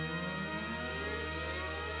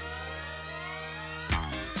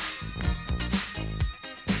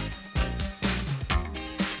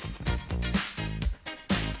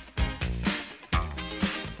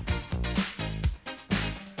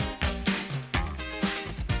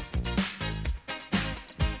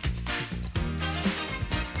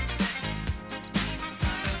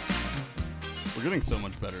We're getting so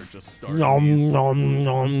much better at just starting Nom these. nom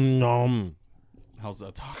nom nom. How's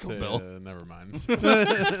that Taco Bell? Never mind. So good.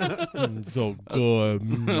 That's what, I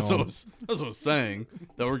Nom. was, that's what I was saying.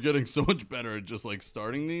 That we're getting so much better at just like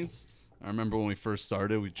starting these. I remember when we first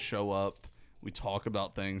started, we'd show up, we talk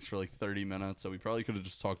about things for like 30 minutes that we probably could have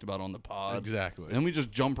just talked about on the pod. Exactly. And then we just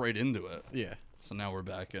jump right into it. Yeah. So now we're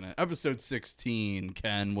back in it. Episode 16,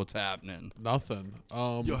 Ken, what's happening? Nothing.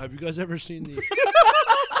 Yo, have you guys ever seen the?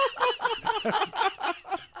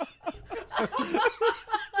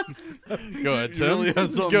 Go ahead, You Tim. really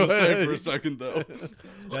had something Go to say ahead. for a second, though.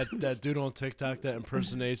 that dude on TikTok that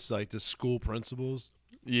impersonates like the school principals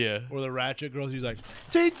Yeah. or the ratchet girls. He's like,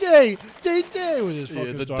 TT, TT, with his fucking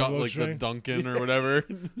Yeah, the Starbucks like the drink. Duncan or whatever.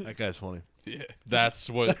 That guy's funny. Yeah. That's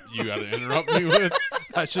what you got to interrupt me with.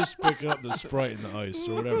 That's just picking up the Sprite and the ice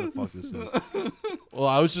or whatever the fuck this is. Well,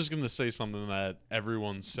 I was just gonna say something that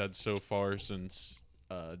everyone's said so far since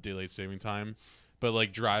daylight saving time, but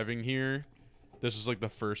like driving here, this is like the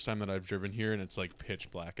first time that I've driven here, and it's like pitch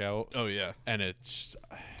black out, Oh, yeah. and it's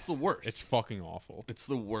It's the worst. it's fucking awful. It's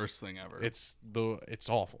the worst thing ever. It's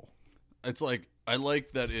awful. It's like, I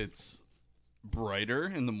like that it's brighter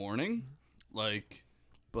in the morning, like,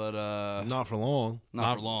 but Not for long.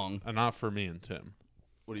 not for long. Not for me and Tim.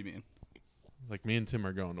 What do you mean? Like me and Tim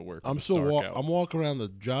are going to work. I'm when it's still dark out. I'm walking around the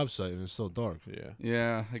job site and it's still dark. Yeah,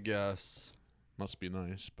 Yeah, I guess. must be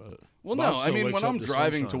nice, but Well, Bob no, I still mean, wakes when up I'm to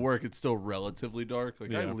driving to sunshine. work, it's still relatively dark.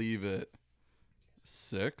 Like, I Yeah. leave at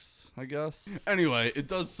 6, I guess. Anyway, it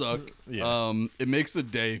does suck. Yeah. It makes the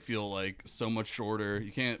day feel, like, so much shorter.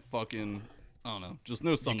 You can't fucking, I don't know, just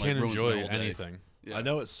no you sunlight can't ruins my enjoy whole day. anything. Yeah. I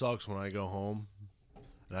know it sucks when I go home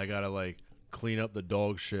and I gotta like clean up the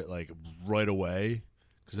dog shit like right away.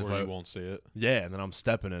 Because if Or I you won't see it. yeah, and then I'm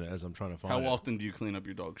stepping in it as I'm trying to find How it. often do you clean up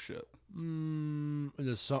your dog shit? In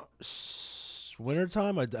the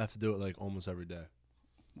wintertime, I have to do it like almost every day.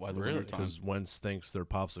 Why the Really? winter time? Because Wentz thinks they're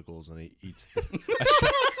popsicles and he eats.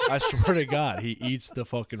 I swear to God, he eats the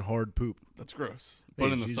fucking hard poop. That's gross.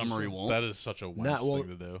 But in the Jesus. summer, he won't. That is such a Not Wentz well. thing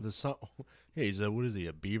to do. The sun. Yeah, he's a what is he?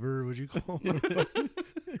 A beaver? Would you call him?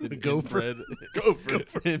 A gopher? Inbred,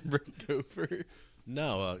 Gopher. inbred gopher.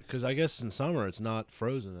 No, because I guess in summer it's not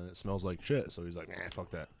frozen and it smells like shit. So he's like, nah,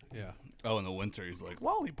 fuck that. Yeah. Oh, in the winter, he's like,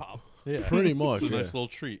 lollipop. Yeah. Pretty much. It's a yeah. nice little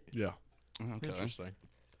treat. Yeah. Okay. Interesting.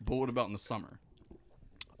 But what about in the summer?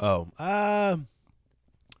 Oh,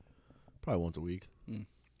 probably once a week.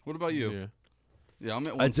 What about you? Yeah. Yeah, I'm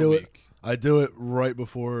at I once a do it. week. I do it right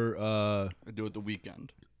before I do it the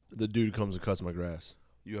weekend. the dude comes and cuts my grass.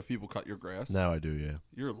 You have people cut your grass? Now I do, yeah.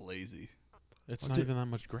 You're lazy. It's I not do- even that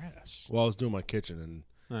much grass. Well, I was doing my kitchen and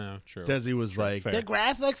No, true. Desi was like, fair. "The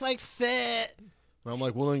grass looks like shit." And I'm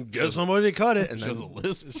like, "Well, then get somebody to cut it." And She has a then,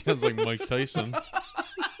 lisp. Sounds like Mike Tyson.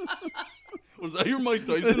 Was that your Mike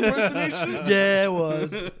Tyson impersonation? yeah, it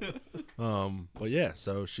was. But yeah,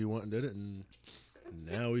 so she went and did it, and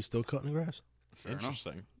now he's still cutting the grass. Fair enough.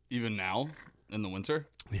 Interesting. Even now, in the winter,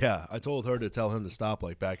 Yeah, I told her to tell him to stop,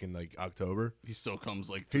 like back in like October. he still comes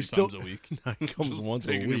like 3 He's still times a week. he comes Just once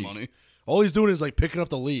a taking your week. money. All he's doing is like picking up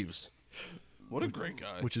the leaves, What a great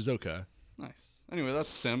guy. which is okay. Nice. Anyway,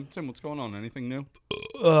 that's Tim. Tim, what's going on? Anything new?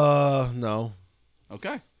 No.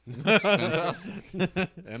 Okay. Fantastic.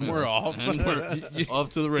 And we're off. And we're off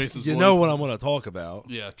to the races, You boys. know what I'm going to talk about.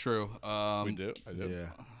 Yeah, true. We do. I do. Yeah.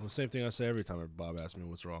 Well, same thing I say every time Bob asks me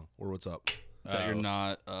what's wrong or what's up. That you're Oh.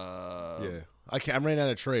 not. Yeah. I ran out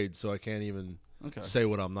of trades, so I can't even Okay. say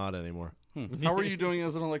what I'm not anymore. How are you doing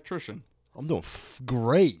as an electrician? I'm doing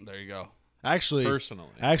great. There you go. Actually,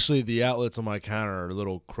 the outlets on my counter are a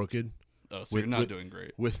little crooked Oh, so With- you're not with- doing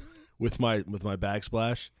great. with my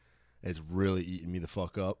backsplash. It's really eating me the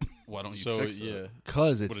fuck up. Why don't you So fix yeah, it?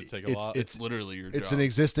 Cause it's Would it take a it's, lot? it's It's literally your it's job. an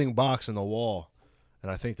existing box in the wall, and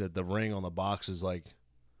I think that the ring on the box is like,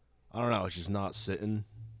 I don't know, it's just not sitting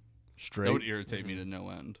straight. That would irritate me to no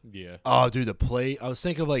end. yeah. Oh, dude, the plate. I was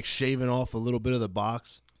thinking of like shaving off a little bit of the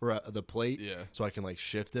box or the plate, Yeah. so I can like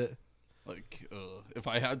shift it. Like, if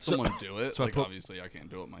I had someone do it, so I like put- obviously I can't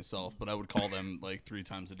do it myself, but I would call them like 3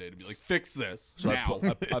 times a day to be like, fix this So now.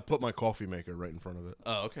 I put my coffee maker right in front of it.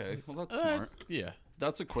 Oh, okay. Well, that's smart. Yeah.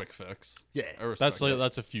 That's a quick fix. Yeah. I respect That's like it.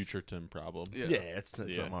 that's a future Tim problem. Yeah. Yeah, it's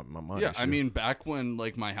Yeah. not my Yeah, issue. I mean, back when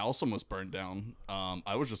like my house almost burned down,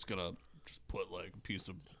 I was just gonna just put like a piece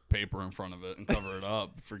of paper in front of it and cover it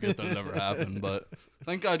up, forget that it ever happened. But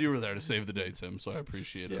thank God you were there to save the day, Tim. So I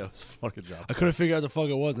appreciate yeah, it. it was fun. Good job. I couldn't figure out the fuck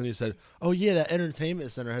it was, and he said, "Oh yeah, that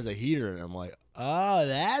entertainment center has a heater," and I'm like, "Oh,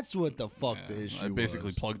 that's what the fuck Yeah, the issue I basically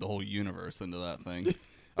was." plugged the whole universe into that thing.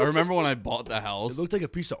 I remember when I bought the house. It looked like a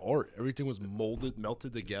piece of art. Everything was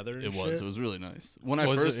melted together. And It shit. was. It was really nice. When I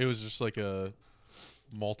Was first, it was just like a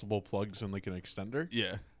multiple plugs and like an extender.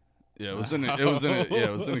 Yeah. Yeah, it was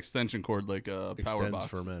an extension cord, like a power Extends box.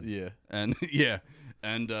 for men. Yeah. And yeah,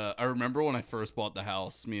 and I remember when I first bought the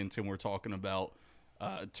house, me and Tim were talking about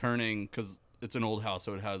turning, because it's an old house,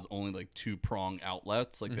 so it has only like 2-prong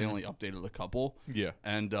outlets. Like they only updated a couple. Yeah.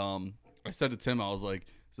 And I said to Tim, I was like,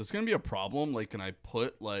 "Is this gonna be a problem? Like, can I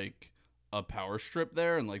put like a power strip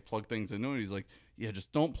there and like plug things into it?" He's like, "Yeah,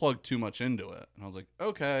 just don't plug too much into it." And I was like,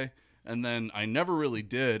 "Okay." And then I never really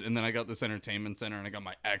did. And then I got this entertainment center, and I got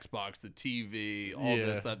my Xbox, the TV, all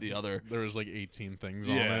this, that, the other. There was like 18 things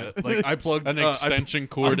on Yeah, it. like I plugged An extension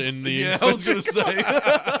cord in the yeah, I was gonna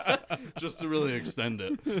say just to really extend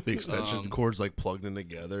it. The extension cord's like plugged in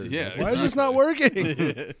together. It's Yeah, like, why is this not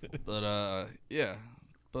working? But yeah.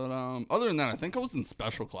 But other than that, I think I was in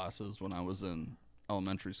special classes when I was in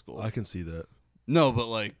elementary school. I can see that. No, but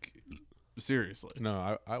like seriously,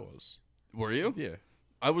 No, I was. were you? Yeah.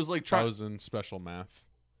 I was like I trying. was in special math.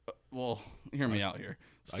 Well, hear me out here.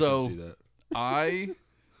 I So can see that.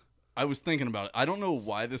 I was thinking about it. I don't know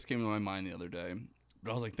why this came to my mind the other day,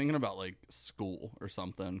 but I was like thinking about like school or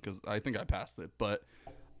something, because I think I passed it. But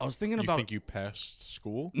I was thinking You about think you passed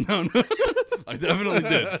school? no, I definitely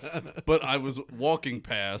did. But I was walking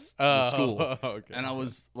past the school, Okay. and I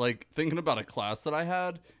was like thinking about a class that I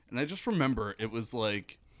had, and I just remember it was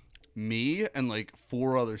like me and like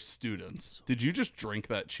 4 other students. Did you just drink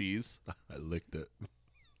that cheese? I licked it.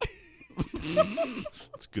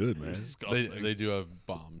 It's good, man. It's Disgusting. They do have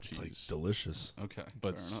bomb cheese, like delicious. Okay,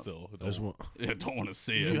 but fair enough. still, I just want, Yeah, don't want to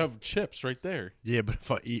see you it. have chips right there. yeah, but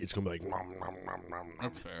if I eat, it's gonna be like. Nom, nom, nom, nom, nom.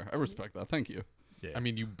 That's fair. I respect that. Thank you. Yeah. I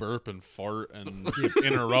mean, you burp and fart and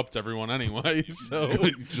interrupt everyone anyway. So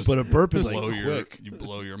You just but a burp is like blow your quick. you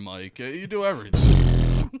blow your mic. You do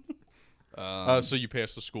everything. so you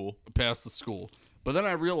passed the school. Past the school, but then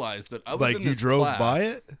I realized that I was Like in you this drove class. by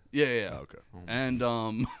it. Yeah. Okay.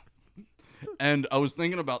 And and I was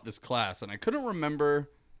thinking about this class, and I couldn't remember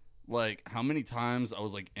like how many times I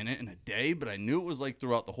was like in it in a day, but I knew it was like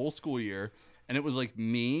throughout the whole school year, and it was like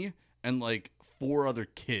me and like 4 other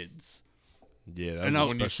kids. Yeah, that And was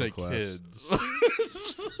a when When you special say class. kids,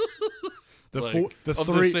 The Like, four, the of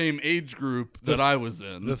three, the same age group that I was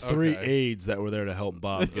in. the 3 Okay. aides that were there to help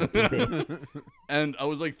Bob get through. And I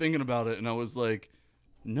was like thinking about it, and I was like,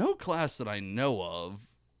 no class that I know of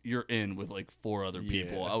you're in with like 4 other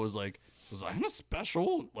people. Yeah. I was like, was I in a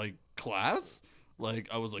special like class? Like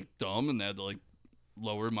I was like dumb, and they had to like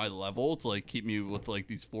lower my level to like keep me with like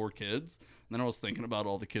these 4 kids. And then I was thinking about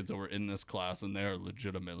all the kids that were in this class, and they're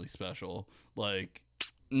legitimately special. Like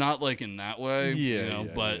not like in that way,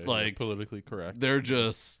 but like politically correct. they're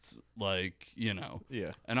just like,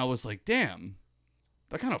 Yeah. And I was like, damn,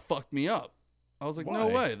 that kind of fucked me up. I was like, no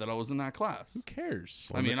Why? way that I was in that class. Who cares?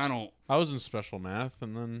 I mean, I don't. I was in special math,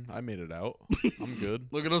 and then I made it out. I'm good.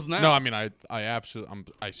 Look at us now. No, I mean, I absolutely,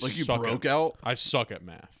 I like you suck broke at, out. I suck at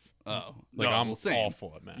math. Oh, Like no, I'm well, same.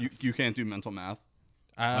 awful at math. You can't do mental math.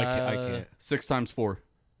 I can't. 6 times 4.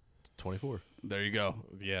 24. There you go.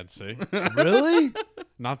 Yeah, see, Really?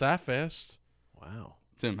 not that fast. Wow.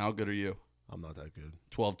 Tim, how good are you? I'm not that good.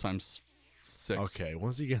 12 times 6. Okay,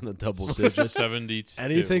 once you get in the double digits, 72.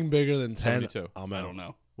 anything bigger than 10, 72. I'm I out. don't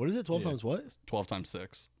know. What is it? 12 Yeah. times what? 12 times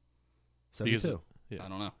 6. 72. Yeah. I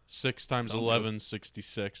don't know. 6 times Sounds 11,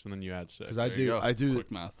 66, and then you add 6. Because I There you do, go. I do.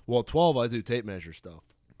 Quick math. Well, 12, I do tape measure stuff.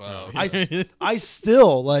 Wow. I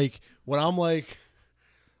still like when I'm like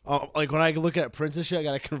when I look at prints and shit, I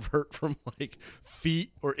gotta convert from like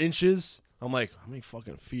feet or inches. I'm like, how many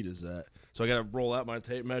fucking feet is that? So I gotta roll out my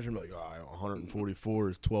tape measure and be like, 144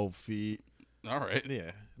 is 12 feet. All right. Yeah.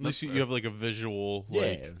 At least you have like a visual. Yeah,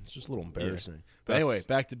 Like, it's just a little embarrassing. But That's- anyway,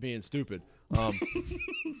 back to being stupid.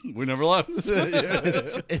 We never left.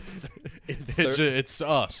 it's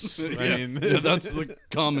us. I mean, yeah, that's the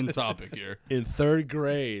common topic here. In 3rd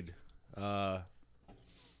grade, I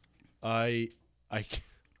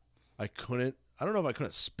couldn't. I don't know if I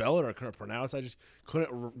couldn't spell it or I couldn't pronounce. I just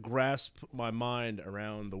couldn't grasp my mind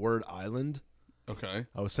around the word island. Okay.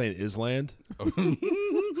 I was saying island.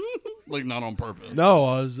 Like not on purpose. No,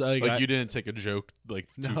 I was like, like you didn't take a joke like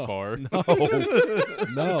too far.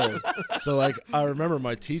 no. So like I remember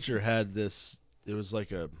my teacher had this. It was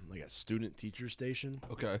like a student teacher station,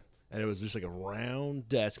 Okay. and it was just like a round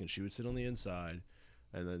desk, and she would sit on the inside,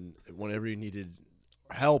 and then whenever you needed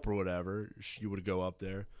help or whatever, you would go up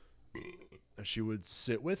there, and she would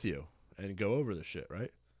sit with you and go over the shit.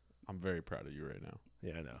 Right? I'm very proud of you right now.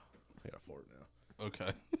 Yeah, I know. I got 4 now.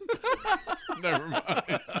 Okay. Never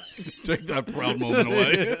mind. Take that proud moment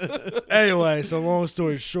away. Anyway, so long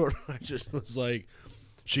story short, I just was like,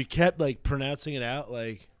 she kept like pronouncing it out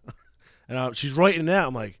like, and she's writing it out.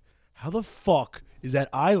 I'm like, how the fuck is at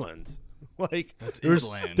Island. Like,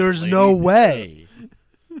 Island, there's lady. no way.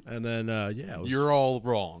 And then, yeah. It was, You're all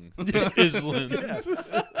wrong. It's Island.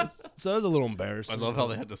 so it was a little embarrassing. I love how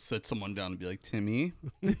they had to sit someone down and be like, Timmy,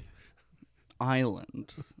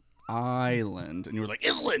 Island. And you were like,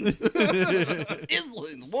 Island.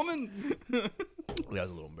 Island, woman. That was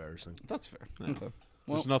a little embarrassing. That's fair. Okay.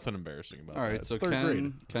 Well, There's nothing embarrassing about all right. that. So It's third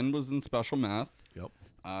grade. Ken was in special math. Yep.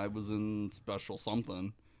 I was in special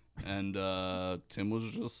something. And Tim was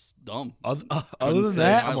just dumb. Other Couldn't than say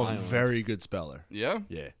that, I'm a Island. very good speller. Yeah?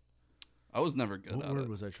 Yeah. I was never good What at word it.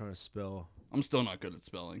 was I trying to spell? I'm still not good at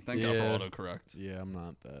spelling. Thank God Yeah. for autocorrect. Yeah, I'm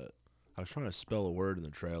not that. I was trying to spell a word in the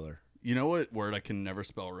trailer. You know what word I can never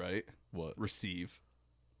spell right? What? Receive.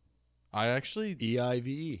 I actually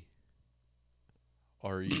EIVE.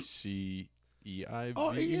 RECEIV.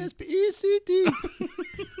 RESPECT.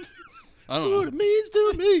 I That's don't what know. it means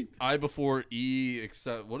to me. I before E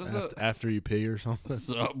except what is that? After you pee or something.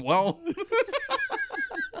 So, well,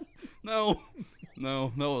 no,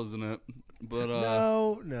 that wasn't it. But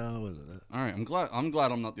No, wasn't it? all right, I'm glad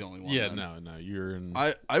I'm not the only one. Yeah, then. no, you're in.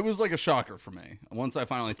 I was like a shocker for me. Once I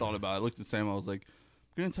finally thought about it, I looked at Sam. I was like,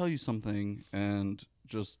 I'm gonna tell you something, and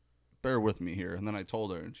just bear with me here. And then I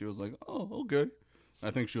told her, and she was like, "Oh, okay." I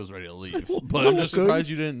think she was ready to leave. but I'm just Okay. surprised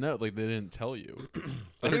you didn't know. Like they didn't tell you.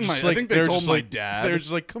 I They're think, just I think they they're told just my like- dad. They're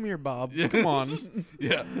just like, "Come here, Bob. Yeah. Come on."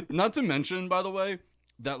 Yeah. Not to mention, by the way,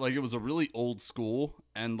 that like it was a really old school,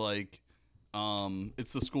 and like,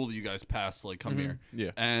 it's the school that you guys passed. Like, come here.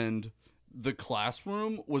 Yeah. And the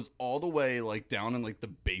classroom was all the way like down in like the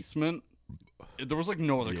basement. There was like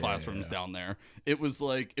no other classrooms down there. It was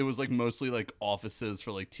like mostly like offices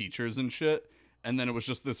for like teachers and shit. And then it was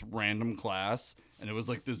just this random class, and it was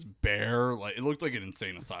like this bare, like it looked like an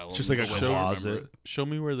insane asylum. Just like a the way I remember closet. it. Show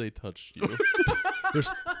me where they touched you.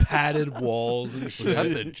 There's padded walls and Was shit.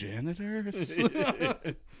 that the janitors?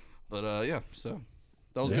 But yeah, so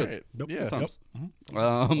that was good. Right. Yep. Yeah. Good times.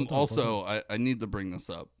 Also, I need to bring this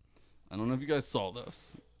up. I don't know if you guys saw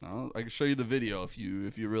this. I can show you the video if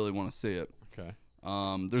you really want to see it. Okay.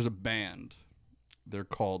 There's a band. They're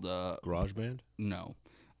called Garage band? no,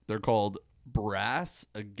 they're called Brass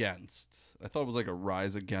Against. I thought it was like a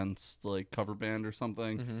Rise Against like cover band or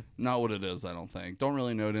something. Not what it is, I don't think. Don't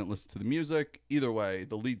really know. Didn't listen to the music. Either way,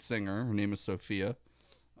 the lead singer, her name is Sophia.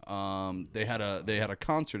 They had a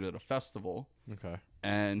concert at a festival, Okay.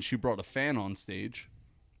 and she brought a fan on stage,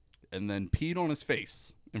 and then peed on his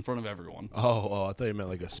face in front of everyone. Oh, I thought you meant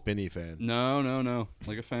like a spinny fan. No,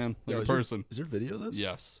 like a fan, like a person. Is there video of this?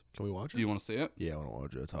 Yes. Can we watch it? Do you want to see it? Yeah, I want to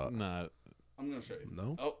watch it. It's hot. Nah, I'm gonna show you.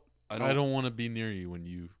 No? Oh, I don't want to be near you when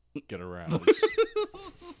you get aroused.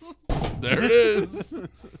 There it is.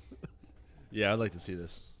 Yeah, I'd like to see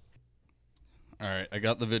this. All right, I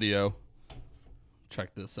got the video.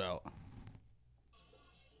 Check this out.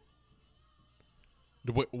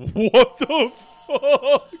 Wait, what the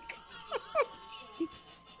fuck?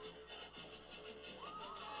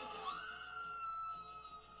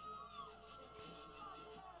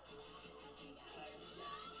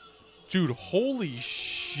 Dude, holy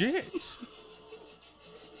shit.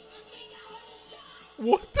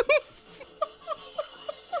 What the fuck?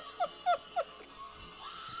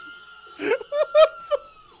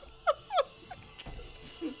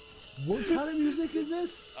 What kind of music is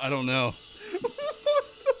this? I don't know.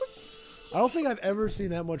 I don't think I've ever seen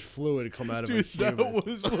that much fluid come out of a Dude, human. that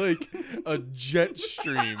was like a jet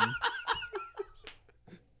stream.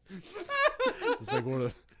 It's like one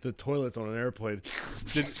of the toilets on an airplane.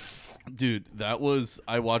 Dude, that was.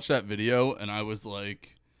 I watched that video and I was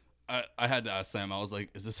like, I had to ask Sam. I was like,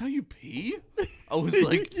 "Is this how you pee?" I was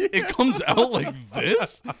like, "It comes out like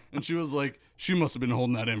this," and she was like, "She must have been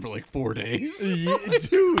holding that in for like 4 days." Yeah,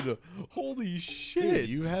 dude, holy shit. Dude,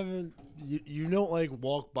 you haven't. You don't like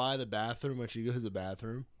walk by the bathroom when she goes to the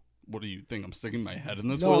bathroom. What do you think? I'm sticking my head in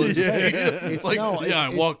the No, toilet? yeah. It's like, I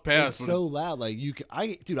walk past. It's when so loud. Like you, I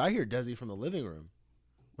hear Desi from the living room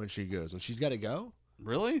when she goes. When she's got to go.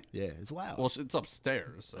 really? Yeah, it's loud. Well, it's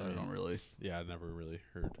upstairs, so I don't really. Yeah, I never really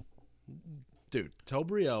heard. Dude, tell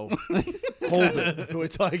Brio, hold it.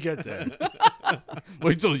 Wait till I get there.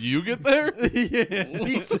 Wait till you get there. Yeah,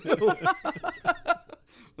 me too.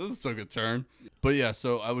 This took a turn. But yeah,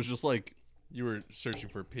 so I was just like, You were searching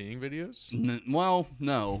for peeing videos? well,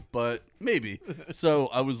 no, but maybe. So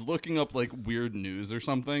I was looking up like weird news or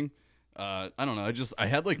something. I don't know. I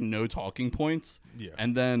had like no talking points. Yeah.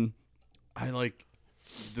 And then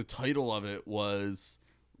the title of it was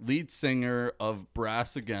lead singer of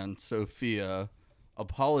Brass Against, Sophia,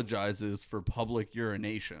 apologizes for public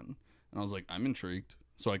urination. And I was like, I'm intrigued.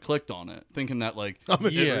 So I clicked on it, thinking that like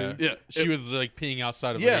Yeah, yeah, She was like peeing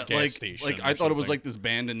outside of yeah, like a gas station. like or I thought it was something. like this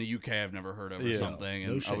band in the UK I've never heard of or Yeah. something,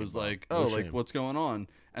 No and I shame, was Bob. like, No oh, like shame. what's going on?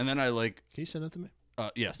 And then I like, Can you send that to me?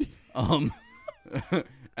 yes,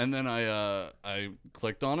 and then I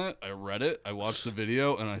clicked on it, I read it, I watched the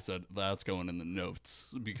video, and I said that's going in the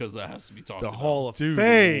notes because that has to be talked The about. Hall of Dude,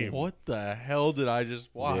 Fame. what the hell did I just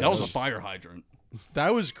watch? That was a fire hydrant.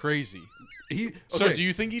 That was crazy. He So okay, do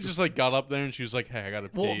you think he just like got up there and she was like, "Hey, I gotta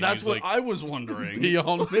pee"? well, and that's he what was like, I was wondering. pee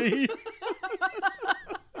on me.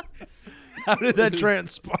 How did that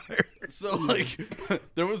transpire? So like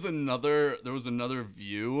there was another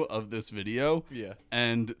view of this video. Yeah.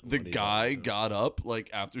 And the guy got up like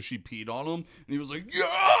after she peed on him and he was like,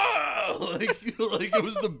 yeah, like it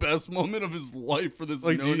was the best moment of his life for this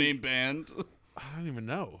Like, do you- no-name band. I don't even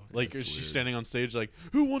know. Like, is she standing on stage like,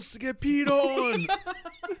 "Who wants to get peed on?"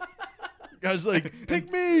 Guy's like, "Pick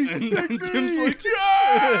me!" And pick then me! Tim's like,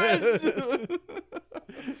 yes.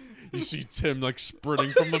 You see Tim like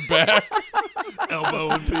sprinting from the back.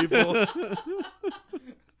 Elbowing people.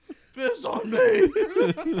 Piss on me.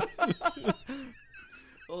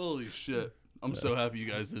 Holy shit. I'm so happy you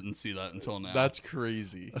guys didn't see that until now. That's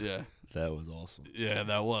crazy. yeah. That was awesome. Yeah,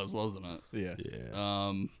 that was, wasn't it? Yeah.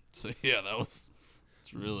 Yeah. So yeah,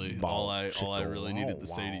 it's really all I really needed to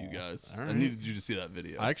say to you guys. All I right. needed you to see that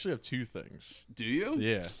video. I actually have two things. Do you?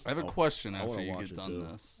 Yeah. I have a question after wanna you watch get it done too.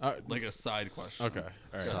 this. Uh, Like a side question. Okay. All right.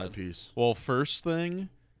 Go ahead. Side piece. Well, first thing,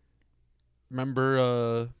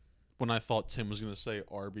 remember when I thought Tim was gonna say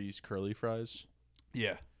Arby's curly fries?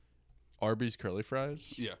 Yeah. Arby's curly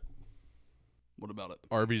fries. Yeah. What about it?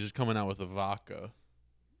 Arby's is coming out with a vodka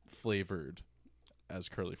flavored as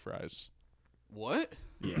curly fries. What?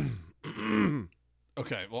 Yeah.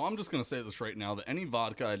 Okay, well, I'm just going to say this right now that any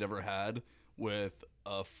vodka I'd ever had with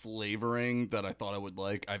a flavoring that I thought I would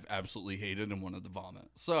like, I've absolutely hated and wanted to vomit.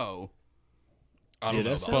 So, I don't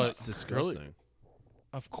know that about sounds that. disgusting.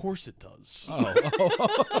 Of course it does. Oh,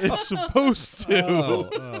 It's supposed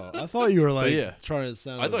to. I thought you were like yeah. trying to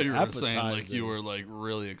sound. I thought you were saying like appetizing. you were like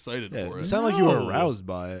really excited Yeah, for it it. sounded like you were No. aroused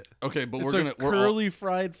by it. Okay, but It's we're a gonna curly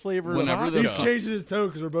fried flavor. Whenever vodka. this He's changing his tone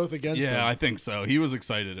because we're both against him. Yeah, I think so. He was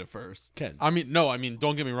excited at first. Ken. I mean,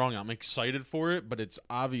 don't get me wrong. I'm excited for it, but it's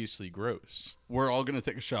obviously gross. We're all gonna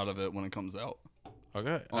take a shot of it when it comes out.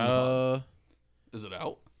 Okay. On the Is it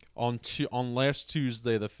out? On last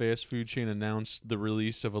Tuesday, the fast food chain announced the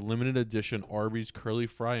release of a limited edition Arby's Curly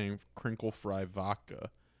Fry and Crinkle Fry vodka.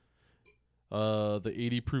 The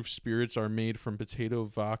 80 proof spirits are made from potato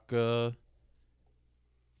vodka,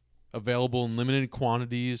 available in limited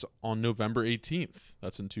quantities on November 18th.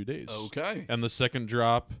 That's in 2 days. Okay. And the second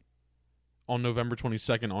drop on November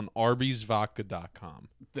 22nd on arbysvodka.com.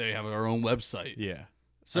 They have their own website. Yeah.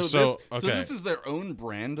 So okay. this is their own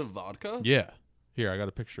brand of vodka? Yeah. Here, I got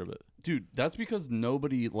a picture of it. Dude, that's because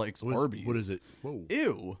nobody likes Arby's. What is it? Whoa.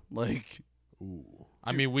 Ew. Like, Ooh.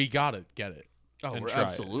 I mean, we got it. Get it. oh, And we're try it.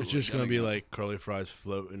 absolutely. It's just gonna getting be it. like curly fries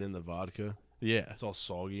floating in the vodka. Yeah. It's all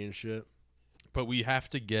soggy and shit. But we have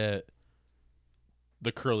to get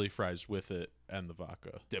the curly fries with it and the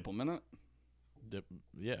vodka. dip 'em in it. Dip,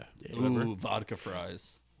 yeah. Ooh, vodka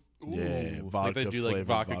fries. Yeah, Ooh, vodka like they do like flavored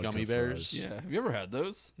vodka, vodka gummy fries. bears. Yeah. Have you ever had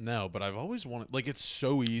those? No, but I've always wanted. Like it's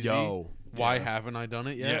so easy. Yo, Why Yeah. haven't I done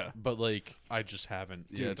it yet? Yeah. But like I just haven't.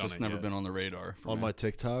 Yeah, it's done just it never yet. been on the radar. For on me. my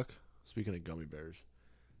TikTok. Speaking of gummy bears,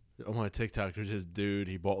 on my TikTok, there's this dude.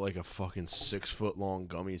 He bought like a fucking 6 foot long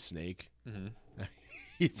gummy snake. Mhm.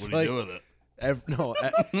 He's What do like, you do with it?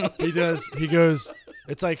 he does. He goes.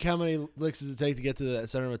 It's like how many licks does it take to get to the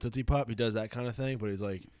center of a Tootsie Pop? He does that kind of thing, but he's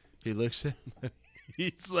like, he licks it.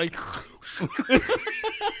 He's like,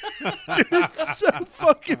 dude, it's so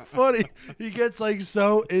fucking funny. He gets like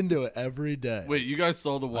so into it every day. Wait, you guys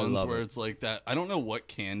saw the ones love where it. it's like that? I don't know what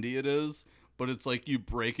candy it is, but it's like you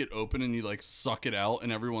break it open and you like suck it out,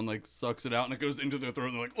 and everyone like sucks it out, and it goes into their throat,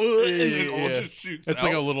 and they're like, ugh, and then it all Yeah. just shoots It's out.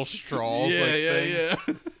 like a little straw. yeah, like, yeah,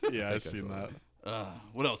 thing. yeah. Yeah, I've I seen saw that.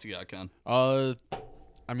 What else you got, Ken?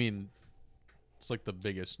 I mean, it's like the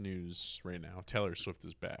biggest news right now. Taylor Swift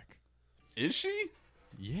is back. Is she?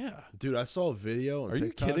 Yeah. Dude, I saw a video on Are you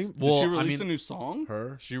TikTok. kidding? Did Well, she I release mean, a new song?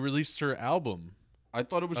 Her. she released her album. I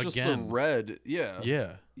thought it was just the Again. red. Yeah.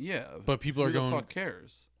 Yeah. Yeah. But people Who are the going. fuck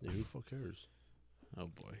cares? Yeah, who the fuck cares? Oh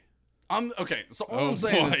boy. I'm okay. So all Oh, I'm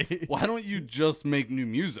saying boy. is, why don't you just make new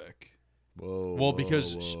music? Whoa. Well, whoa,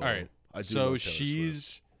 because whoa. all right. I do So love Taylor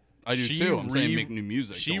she's I do She too. I'm saying re- make new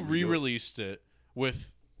music. she Don't redo it. re-released it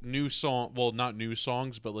with new song. Well, not new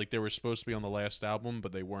songs, but like they were supposed to be on the last album,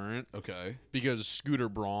 but they weren't Okay. because Scooter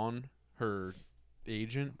Braun, her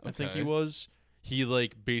agent, I think he Okay. was. He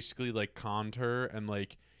like basically like conned her and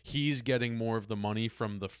like he's getting more of the money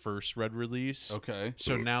from the first Red release. Okay.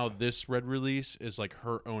 So now this Red release is like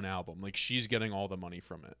her own album. Like she's getting all the money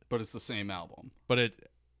from it. But it's the same album. But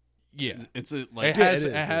yeah, It's a, like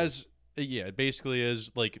it basically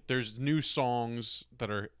is like there's new songs that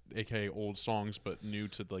are aka old songs but new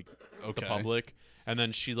to like the public, and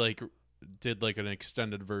then she like did like an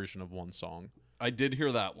extended version of one song. I did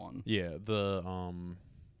hear that one. Yeah, the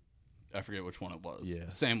I forget which one it was. Yeah.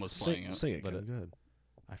 Sam was playing it. Sing it, But Kevin. Go ahead.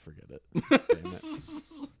 I forget it. Damn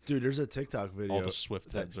it. Dude, there's a TikTok video. All the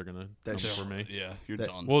Swift heads are gonna come for me. Yeah, you're That-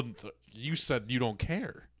 done. Well, you said you don't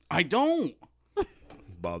care. I don't.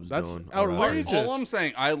 Bob's That's doing. outrageous. All I'm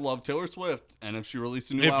saying, I love Taylor Swift, and if she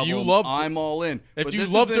released a new If album, you loved- I'm all in. if But you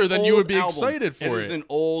this loved is her, an then you would old be album. excited for It is it. an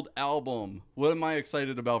old album. What am I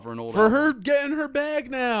excited about for an old For album? her getting her bag I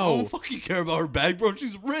now. don't fucking care about her bag, bro.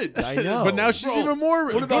 She's rich. I know. But now she's Bro, even more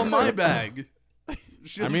rich. What about my bag?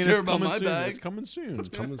 She I doesn't mean, care it's about coming my soon. bag. It's coming soon. It's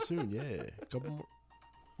coming soon. Yeah,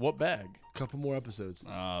 What bag? couple more episodes.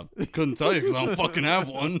 Couldn't tell you because I don't fucking have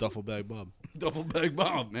one. Duffel bag Bob. Duffel bag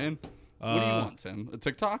Bob, man. What do you want, Tim? A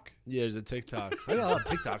TikTok? Yeah, there's a TikTok. I got a lot of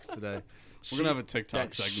TikToks today. We're gonna have a TikTok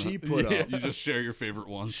that segment. she put up. You just share your favorite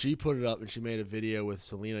ones. She put it up and she made a video with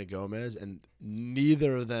Selena Gomez, and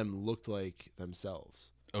neither of them looked like themselves.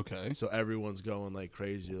 Okay. So everyone's going like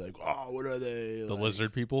crazy, like, "Oh, what are they?" The like,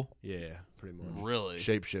 lizard people? Yeah, pretty much. Really?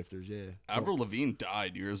 Shapeshifters. Yeah. Avril Lavigne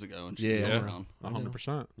died years ago, and she's Yeah. still around.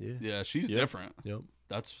 100%. Yeah. Yeah, she's Yep. different. Yep.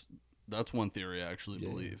 that's one theory I actually Yeah,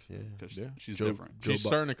 believe. yeah. Because Yeah. she's Joe- different. Joe She's Bu-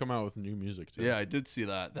 starting to come out with new music, too. Yeah, I did see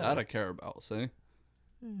that. That I care about. See,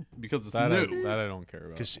 because it's That new. I don't care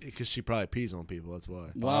about. Because she probably pees on people. That's why.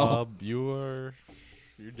 Wow. Bob, you're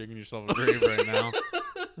digging yourself a grave right now.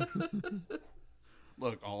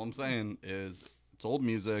 Look, all I'm saying is it's old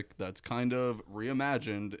music that's kind of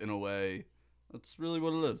reimagined in a way. That's really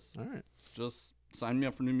what it is. All right. Just sign me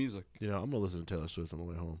up for new music. You know, I'm gonna listen to Taylor Swift on the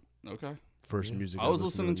way home. Okay. First Yeah. music. I I've was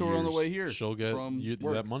listening listened to in her on the years. way here. She'll get from you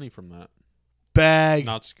work. that money from that. Bag.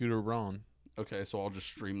 Not Scooter Braun. Okay, so I'll just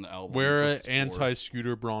stream the album. We're an just for-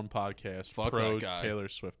 anti-Scooter Braun podcast. Fuck pro that guy. Taylor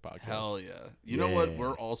Swift podcast. Hell yeah. You know what Yeah.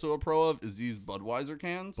 we're also a pro of is these Budweiser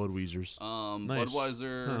cans. Budweisers. Nice.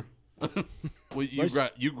 Budweiser. Well, Nice.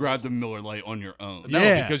 you grabbed a Miller Lite on your own. No,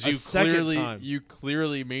 Yeah, because a you second time.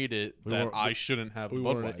 clearly made it We that weren't- I shouldn't have He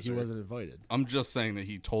Budweiser. wasn't invited. I'm just saying that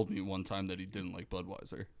he told me one time that he didn't like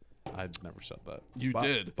Budweiser. I never said that. You Bob-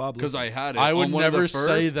 did. Bob Because I listens. had it. I would on one of the never say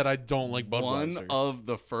first- that I don't like One Budweiser. of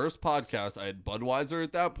the first podcasts, I had Budweiser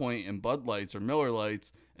at that point and Bud Lights or Miller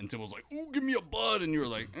Lights, and Tim was like, "Ooh, give me a Bud," and you were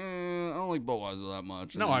like, I don't like Budweiser that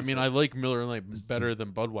much. No, And I he's mean I like Miller Lite better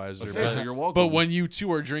than Budweiser. Okay, so but- you're welcome. But when you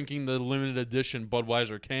two are drinking the limited edition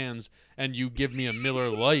Budweiser cans and you give me a Miller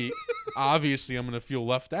Lite, obviously I'm gonna feel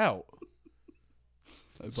left out.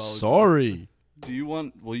 I apologize. Sorry.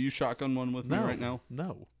 Will you shotgun one with me right now?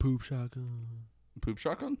 No, Poop shotgun. Poop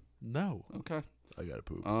shotgun? no. Okay. I gotta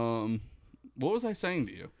poop. What was I saying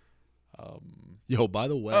to you? Yo, by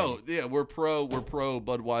the way. Oh, yeah, we're pro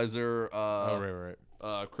Budweiser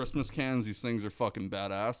Right. Christmas cans. These things are fucking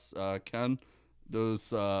badass. Ken,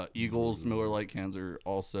 those Eagles Miller Lite cans are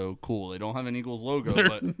also cool. They don't have an Eagles logo,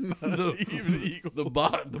 but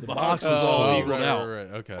the box is is all cool. eagled out. Right.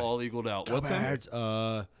 Okay. All eagled out. Go What's in Birds.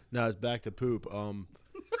 Now it's back to poop.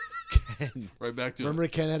 Ken, Right back to remember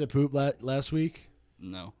Ken had to poop last week?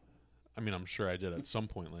 No. I mean, I'm sure I did at some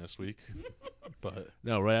point last week, but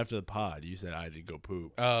No, right after the pod, you said I had to go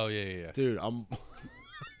poop. oh yeah. Dude, I'm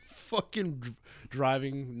fucking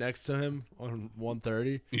driving next to him on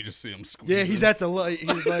 130. You just see him squeezing. Yeah, he's at the light.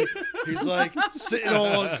 He's like sitting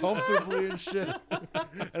all uncomfortably and shit.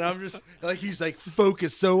 And I'm just like, he's like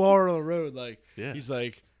focused so hard on the road. Like, Yeah. he's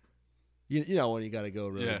like, you know, when you got to go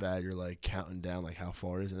really Yeah. bad, you're like counting down like how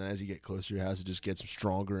far it is. And then as you get closer to your house, it just gets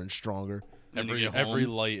stronger and stronger. And you get Every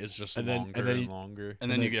home, light is just And then- longer and and, then longer. and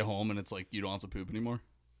then you get home and it's like you don't have to poop anymore.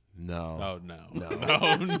 No. Oh no, No.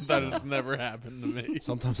 no, that has never happened to me.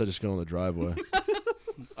 Sometimes I just go in the driveway.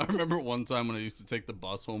 I remember one time when I used to take the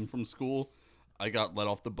bus home from school, I got let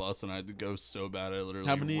off the bus and I had to go so bad I literally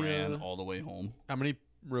How many, ran all the way home. How many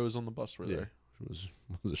rows on the bus were Yeah. there? Was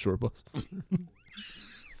it a short bus?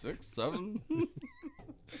 6, 7.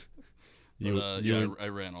 You- But, you yeah, and- I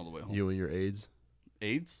ran all the way home. You and your AIDS?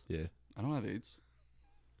 AIDS? Yeah. I don't have AIDS.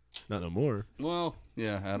 Not no more. Well,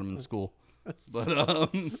 yeah, I had them in school. But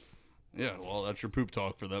yeah, well, that's your poop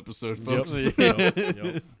talk for the episode, folks.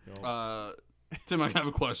 Yep. Tim, I have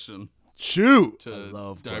a question Shoot. to I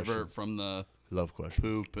love divert questions. from the Love questions.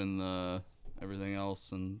 poop and the everything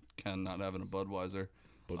else, and Ken not having a Budweiser.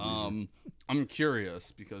 Budweiser. I'm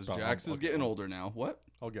curious because Oh, Jax I'll is get getting one. older now. What?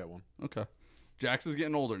 I'll get one. Okay. Jax is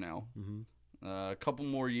getting older now. A couple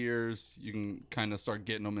more years, you can kind of start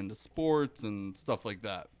getting them into sports and stuff like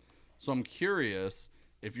that. So I'm curious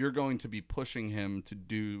if you're going to be pushing him to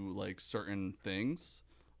do like certain things.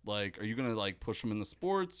 Like, are you gonna like push him in the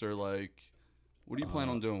sports, or like, what do you plan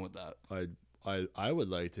on doing with that? I would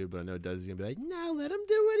like to, but I know Desi's gonna be like, no, let him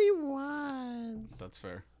do what he wants. That's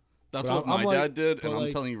fair. That's But what I'm my like- dad did, but and I'm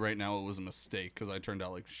like- telling you right now, it was a mistake because I turned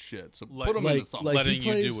out like shit. So Like- put him like- into something. like- Letting he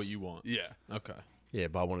you do plays- what you want. Yeah, Okay. Yeah,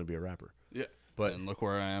 Bob wanted to be a rapper, yeah. but And look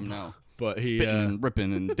where I am now. but he Spitting and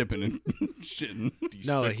ripping and dipping and shitting.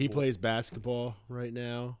 no, like he Despicable. plays basketball right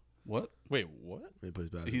now. What? Wait, what? He plays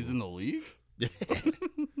basketball. He's in the league? Yeah.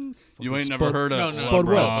 You ain't Spud- never heard of No, Spud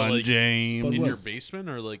bro, Webb. but, LeBron like, James? Spud In your Webb. basement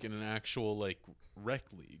or like in an actual like rec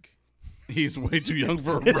league? He's way too young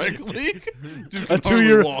for a rec league. Dude a can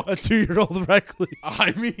hardly walk. 2-year-old rec league.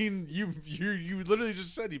 I mean, you literally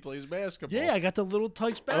just said he plays basketball. Yeah, I got the little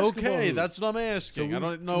Tykes basketball. Okay, hoop. that's what I'm asking. So I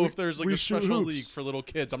don't know we- if there's like we a shoot special hoops. league for little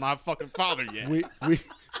kids. I'm not a fucking father yet. we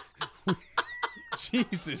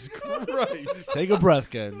Jesus Christ. take a breath,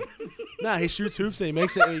 Ken. Nah, he shoots hoops and he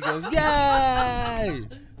makes it and he goes, yay!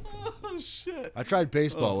 Oh shit! I tried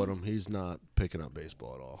baseball with him. He's not picking up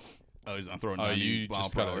baseball at all. Oh, he's not throwing. Oh, 90 you mile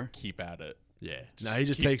just per gotta hour. keep at it. Yeah. Nah, he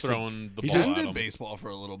just keep takes throwing the he ball just at did him. baseball for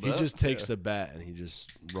a little he bit. just takes the bat and he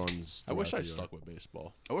just runs. I wish throughout I the yard. stuck with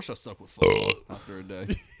baseball. I wish I stuck with football after a day.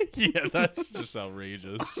 Yeah, that's just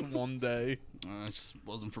outrageous. One day. It just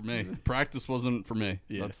wasn't for me. Practice wasn't for me.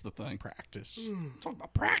 Yeah. That's the thing. Practice. Talk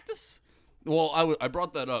about practice. Well, I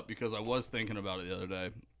brought that up because I was thinking about it the other day.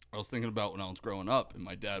 I was thinking about when I was growing up, and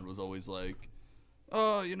my dad was always like,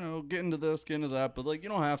 "Oh, you know, get into this, get into that, but like you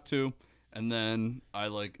don't have to." And then I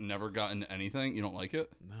like never got into anything. You don't like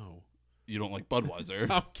it? No. You don't like Budweiser?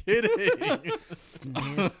 I'm kidding. It's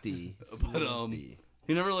nasty. It's But, nasty.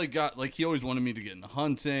 He never like got like he always wanted me to get into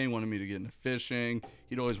hunting, wanted me to get into fishing.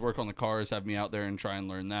 He'd always work on the cars, have me out there and try and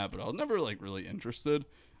learn that. But I was never like really interested,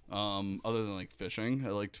 other than like fishing. I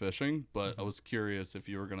liked fishing, but I was curious if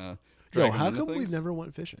you were gonna. Yo, drag him how into come we things. never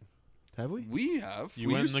went fishing? Have we? We have. You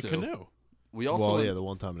we went in used the to. canoe. We also. Well, went- yeah, the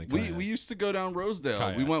one time in a we kayak. we used to go down Rosedale.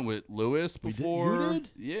 We Kayak. went with Lewis We did? You before. did?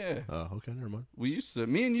 Yeah. Oh, okay, never mind. We used to.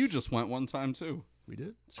 Me and you just went one time too. We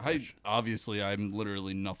did. I'm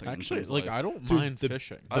literally nothing. in Actually, terms of like life. I don't Dude, mind the-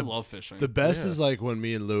 fishing. I love fishing. The best Yeah. is like when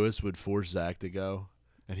me and Lewis would force Zach to go,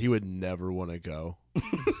 and he would never want to go.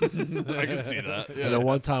 I can see that. Yeah. And then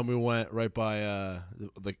one time we went right by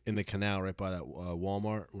in the canal, right by that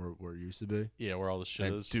Walmart where it used to be. Yeah, where all the shit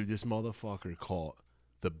And is. dude, this motherfucker caught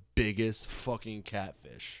the biggest fucking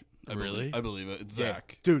catfish. Really? I believe it. It's Yeah.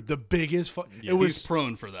 Zach. Dude, the biggest. Yeah, It was. He's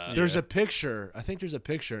prone for that. There's a picture. I think there's a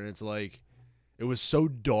picture, and it's like, it was so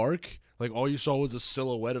dark. Like all you saw was a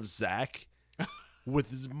silhouette of Zach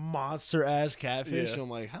with this monster ass catfish. Yeah. And I'm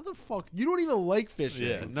like, how the fuck? You don't even like fishing.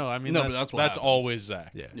 Yeah, no, I mean No, but that's, that's what that's happens. always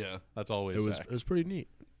Zach. Yeah. Yeah. That's always It was. Zach. It was pretty neat.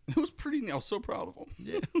 It was pretty. I was so proud of him.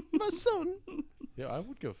 Yeah, my son. Yeah, I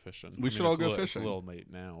would go fishing. We should all go It's fishing. a little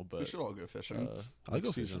late now, but We should all go fishing. I'll next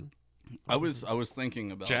go season. fishing. I was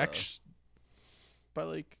thinking about Jack's by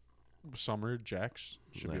like summer. Jack's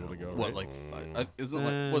should be able to go. what right? like isn't it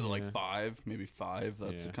like was it like Yeah. 5, maybe 5?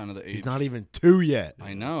 That's Yeah. kind of the age. He's not even 2 yet.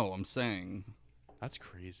 I know. I'm saying. That's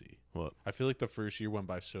crazy. What? I feel like the first year went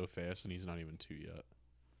by so fast, and he's not even 2 yet.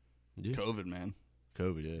 Yeah. COVID, man.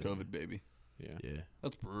 COVID. Yeah. COVID, baby. Yeah. Yeah.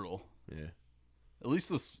 That's brutal. Yeah. At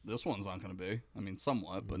least this one's not going to be. I mean,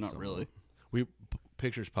 somewhat, but not really.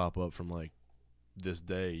 Pictures pop up from like this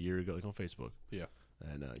day a year ago, like on Facebook. Yeah.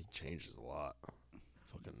 And he changes a lot.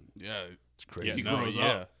 Fucking, Yeah. it's crazy. Yeah, He no, grows yeah.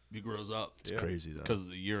 up. He grows up It's Yeah. crazy though. because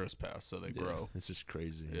the year has passed, so they Yeah, grow. It's just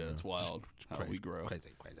crazy. Yeah, it's wild how crazy, we grow.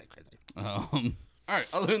 Crazy. All right.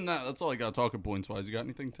 Other than that, that's all I got talking points wise. You got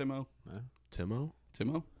anything, Timo? Timo?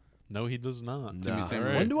 Timo? No, he does not. Nah. Timmy.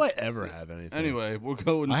 When do I ever have anything? Anyway, we'll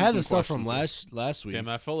go into I had some the stuff from questions last week. Damn,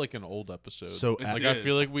 that felt like an old episode. So It like did. I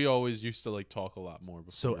feel like we always used to like talk a lot more.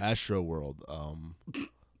 Before. So Astro World.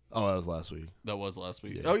 Oh, that was last week. here. That was last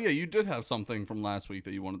week. Yeah. Oh, yeah, you did have something from last week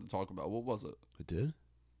that you wanted to talk about. What was it? I did.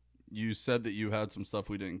 You said that you had some stuff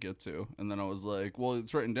we didn't get to, and then I was like, well,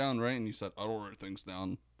 it's written down, right? And you said, I don't write things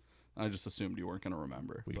down. I just assumed you weren't going to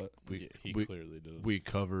remember. But Yeah, he we- clearly did. We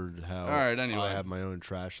covered how. All right, anyway. I have my own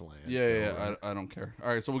trash land. yeah, I don't care. All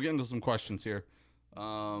right, so we'll get into some questions here.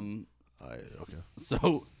 Okay.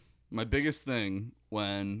 So my biggest thing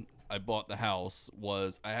when I bought the house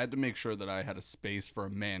was I had to make sure that I had a space for a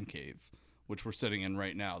man cave, which we're sitting in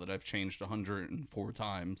right now that I've changed 104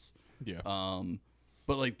 times. yeah.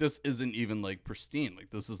 But like this isn't even like pristine. Like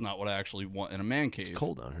this is not what I actually want in a man cave. It's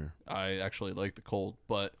cold down here. I actually like the cold,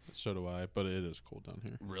 but So do I, but it is cold down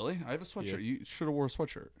here. really, I have a sweatshirt. Yeah. You should have wore a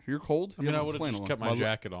sweatshirt. You're cold. I mean, You I have a would have flannel just on. kept my My le-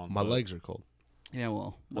 jacket on. My but, legs are cold. Yeah,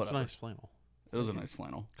 well, That's whatever. nice flannel. It was a nice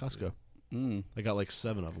flannel. Costco. Mm. I got like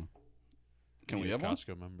 7 of them. Can You we need have a one?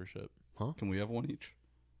 Costco membership? Can we have one each?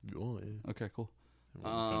 Oh, yeah. Okay, cool.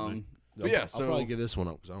 Family. But yeah, I'll so probably give this one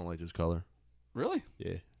up because I don't like this color. really,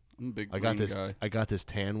 Yeah. I'm a big I got green this. guy. I got this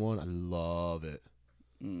tan one. I love it.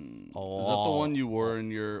 Is that the Oh. one you wore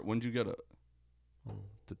in your? When did you get it? Oh,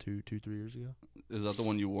 the 3 years ago. Is that the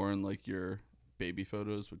one you wore in like your baby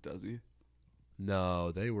photos with Desi?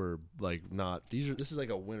 No, they were like not. These are. This is like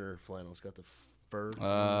a winter flannel. It's got the fur.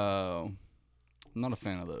 Oh, I'm not a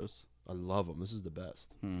fan of those. I love them. This is the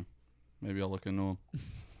best. Maybe I'll look into them.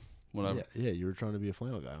 Whatever. Yeah. You were trying to be a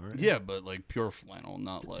flannel guy, right? Yeah, but like pure flannel,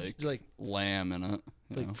 not like They're like lamb in it.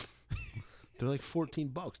 You Like- know? they're like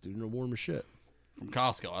 $14, dude. And they're warm as shit. From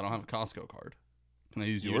Costco. I don't have a Costco card. Can I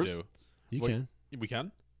use You yours? do. You What- can. We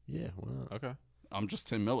can? Yeah. Why not? Okay. I'm just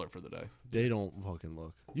Tim Miller for the day. They don't fucking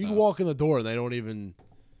look. You can walk in the door and they don't even.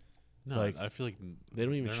 No, Like, I feel like they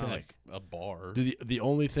don't even they're check. not like a bar. Dude, the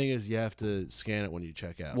only thing is you have to scan it when you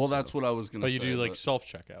check out. Well, so that's what I was gonna But say. you do like but self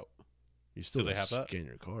checkout. you still do they have that? scan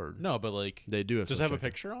your card. No, but like, They do have. does it have a self-checkout.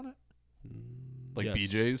 picture on it? like Yes.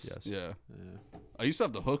 BJ's. Yes. Yeah. Yeah. I used to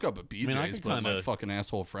have the hookup at BJ's, mean, I could but my kinda- fucking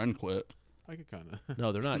asshole friend quit. I could kind of.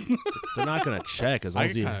 No, they're not. They're not gonna check as long I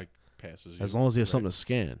as could you kind of passes. as long as you have something to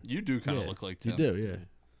scan. You do kind of Yeah, look like You Tim. do, yeah.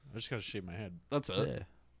 I just gotta shave my head. That's it. Yeah.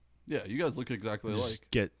 Yeah, you guys look exactly You alike.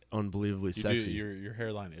 just get unbelievably You sexy. do, your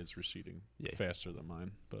hairline is receding Yeah. faster than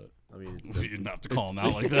mine, but I mean, You didn't have to call him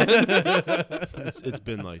out like that. it's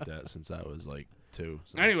been like that since I was like 2.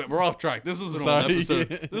 So. Anyway, we're off track. This is an old Sorry. episode.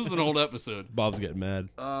 This is an old episode. Bob's getting mad.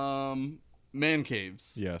 Man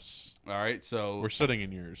caves. yes, All right, so we're sitting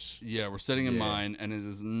in yours. yeah, we're sitting in Yeah. mine, and it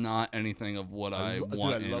is not anything of what I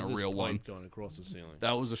want in a real one. going across the ceiling.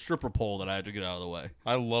 That was a stripper pole that I had to get out of the way.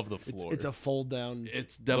 I love the floor. It's a fold down.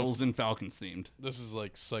 It's Devils and Falcons themed. This is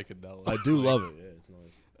like psychedelic. I do love it. Yeah, it's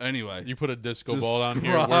nice. Anyway, You put a disco ball down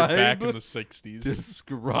here. We're back in the '60s.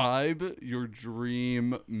 describe your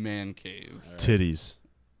dream man cave. Titties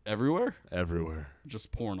Everywhere? everywhere.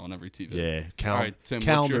 Just porn on every TV. Yeah, All right, Tim, what's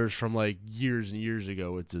calendars from like years and years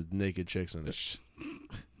ago with the naked chicks in it. It's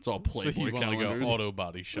all So Playboy you want to go calendars. auto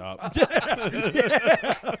body shop? That's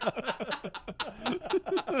exactly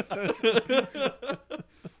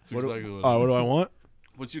what it All right, what is. do I want?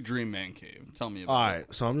 What's your dream man cave? Tell me about All it. right,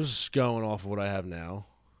 so I'm just going off of what I have now.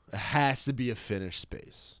 It has to be a finished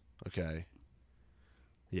space. Okay.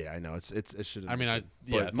 Yeah, I know it should. I mean, I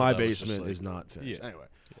but my thought that was just, basement like- is not finished. Yeah. Anyway,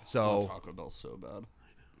 Oh, so Taco Bell's so bad.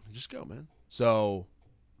 just go, man. So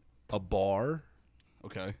a bar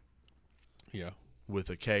Okay. Yeah. with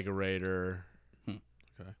a kegerator,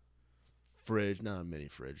 Okay. fridge, not a mini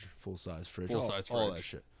fridge, full size fridge, Full-size all that fridge.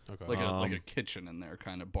 shit. Okay. Like a kitchen in there,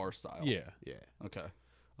 kind of bar style. yeah. Yeah. Okay.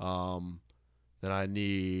 Then I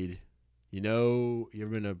need, you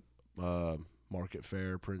ever been to Market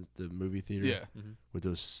Fair, the movie theater? Yeah. With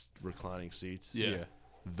those reclining seats? Yeah.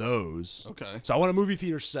 Those. Okay. So I want a movie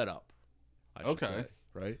theater set up. I should Okay. say,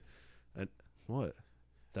 right? And what?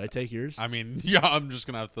 Did I take yours? I mean, yeah. I'm just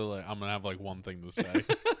gonna have to. I'm gonna have like one thing to say.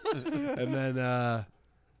 And then, all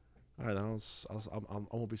right,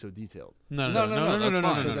 I won't be so detailed. No. that's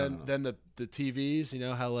fine. So no, then the TVs, you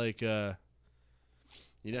know how like, you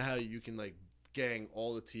know how you can like gang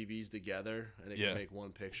all the TVs together and it Yeah. can make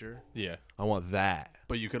one picture. Yeah. I want that.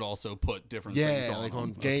 But you could also put different things Yeah, on like them.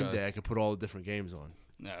 on game Okay. day, I could put all the different games on.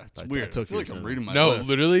 Yeah, it's I weird. I, took feel like yours I'm then. reading my No, list.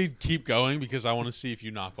 literally keep going because I want to see if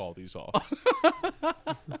you knock all these off.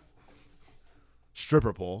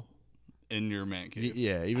 Stripper pole. In your man cave.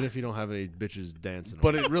 Yeah, even if you don't have any bitches dancing.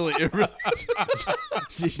 But it really,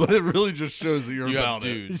 but it really just shows that you're You about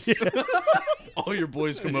have it. dudes. All your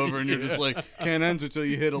boys come over and you're just like, can't enter till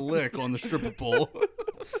you hit a lick on the stripper pole.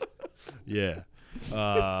 yeah.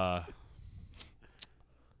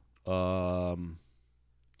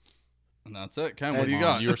 And that's it. Ken, Come what do you Come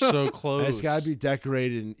got? on, You're so close. It's got to be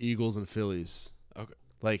decorated in Eagles and Phillies. Okay.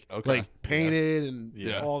 Like Okay. painted and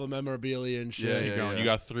Yeah. all the memorabilia and shit. Yeah, Keep yeah, going. yeah. You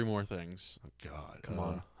got 3 more things. God,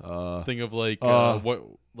 Come on. Think of like what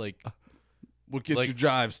like What gets like- your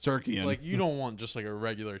jives turkey in? like you don't want just like a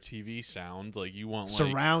regular TV sound. Like you want like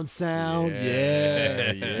Surround sound.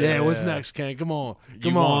 Yeah, Yeah. yeah. What's next, Ken? Come on. you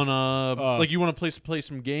Come on. want like you want to play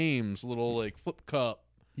some games, a little like flip cup.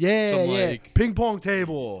 Yeah, some, yeah. like- Ping pong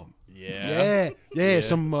table. Yeah. Yeah.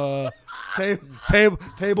 Some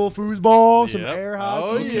table foosball, some Yep. air hockey.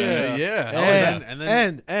 Oh, yeah. yeah. Hell And, yeah. And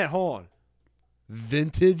then- and hold on.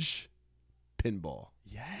 Vintage pinball.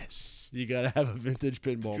 Yes. You gotta have a vintage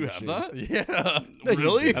pinball You have machine. that? Yeah. No, you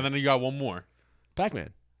Really? And then you got one more.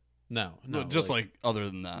 Pac-Man. No, just like other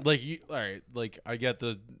than that. like you. All right, like I get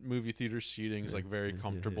the movie theater seating is like very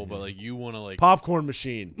comfortable, but like you want to like Popcorn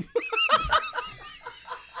machine.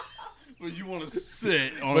 But you want to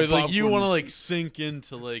sit on but a like you popcorn- want to like sink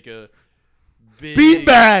into like a big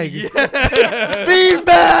Beanbag.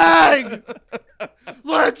 Beanbag.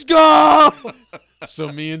 Let's go. So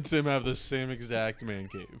me and Tim have the same exact man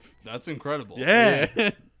cave. That's incredible. Yeah.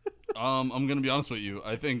 I'm gonna be honest with you.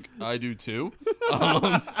 I think I do too.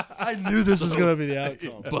 I knew this was gonna be the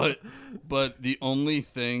outcome. But the only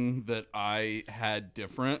thing that I had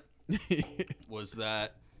different was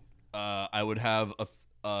that I would have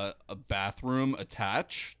a bathroom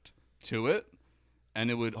attached to it, and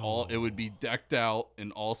it would be decked out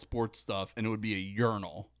in all sports stuff, and it would be a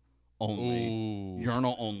urinal only. Ooh.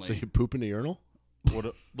 Urinal only. So you poop in a urinal?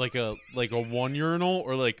 What like a one urinal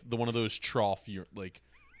or like the one of those trough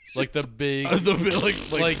like the big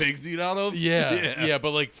like pigs eat out of. yeah,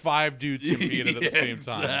 but like 5 dudes can be in it at the same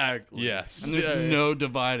time. Exactly. Yes. And there's no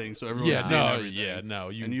dividing, so everyone's Yeah, seeing no, everything. yeah, no.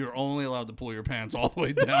 And you're only allowed to pull your pants all the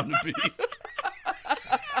way down to pee.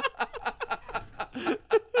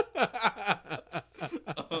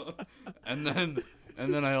 and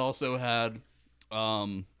then I also had now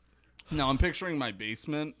I'm picturing my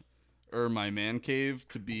basement or my man cave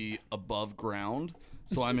to be above ground.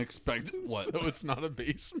 So I'm expecting what? So it's not a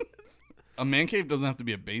basement. A man cave doesn't have to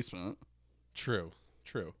be a basement. True.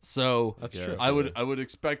 So That's Yeah, true. so- I would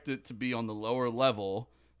expect it to be on the lower level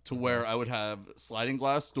to where I would have sliding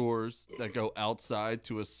glass doors that go outside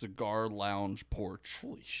to a cigar lounge porch.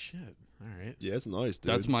 Holy shit. All right. Yeah, it's nice,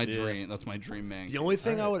 dude. That's my Yeah. dream. That's my dream man The cave. only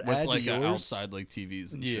thing I would With add like to a yours. outside like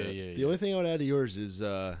TVs and Yeah, shit. yeah. The only thing I would add to yours is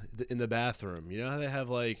in the bathroom. You know how they have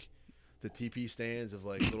like the TP stands of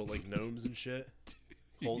like little like gnomes and shit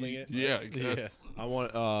holding it. Yeah, I guess. I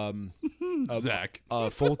want Zach. a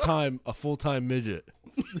full time midget.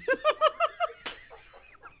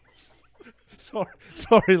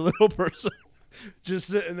 sorry, little person, just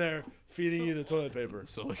sitting there feeding you the toilet paper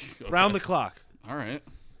So like round the clock. All right.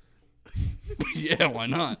 Yeah, why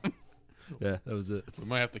not? Yeah, that was it. We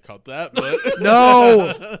might have to cut that, but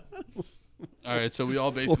No. All right, so we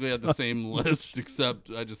all basically had the same list, except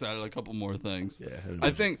I just added a couple more things. Yeah,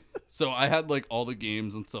 I think so. I had like all the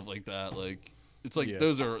games and stuff like that. Like it's like Yeah.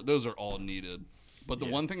 those are all needed. But the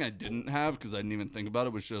one thing I didn't have because I didn't even think about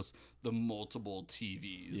it was just the multiple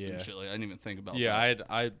TVs Yeah. and shit. Like I didn't even think about. yeah, that.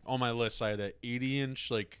 I on my list I had a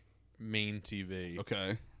 80-inch like main TV,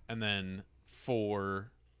 Okay. and then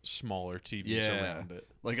 4 smaller TVs Yeah. around it.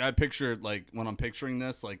 Like I pictured, like when I'm picturing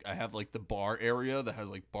this, like I have like the bar area that has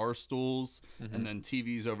like bar stools and then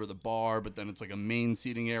TVs over the bar, but then it's like a main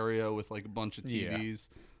seating area with like a bunch of Yeah. TVs.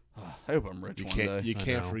 I hope I'm rich you one can't day. you I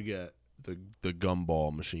can't know. forget the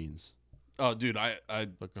gumball machines. Oh, dude, I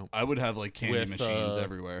Look, would have like candy With, machines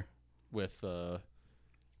everywhere. with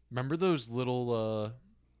remember those little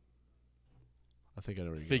I think I know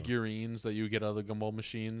where you're going. figurines that you get out of the gumball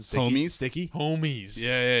machines? Homies? Sticky. Homies.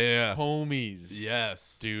 Yeah. Homies.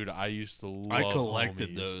 Yes. Dude, I used to love I collected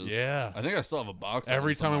homies. those. Yeah. I think I still have a box. of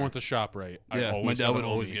Every them time I somewhere. went to ShopRite, I yeah, always my had dad a would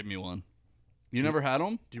always homie. get me one. You never had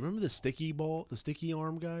them? Do you remember the sticky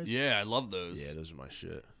arm guys? Yeah, I love those. Yeah, those are my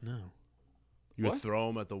shit. No. You would What? throw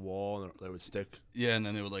them at the wall and they would stick. Yeah, and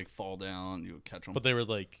then they would like fall down. You would catch them. But they were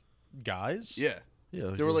like guys? yeah, Yeah,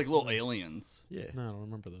 they were like little aliens. yeah. No, I don't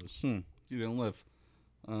remember those. You didn't live.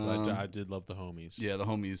 But I did love the homies. Yeah, the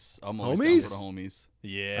homies. I'm always Homies? down for the homies.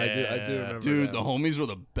 Yeah. I do remember. Dude, that. the homies were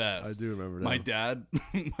the best. I do remember that. My dad.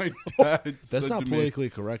 My dad. That's said not to me- politically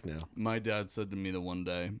correct now. My dad said to me the one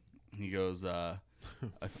day. He goes, "I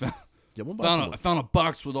found Yeah, I'm gonna buy I found a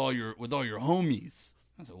box with all your homies."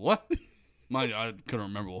 I said, "What?" I couldn't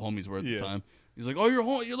remember what homies were at the Yeah. time. He's like, "Oh, your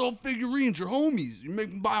little figurines, your homies. You make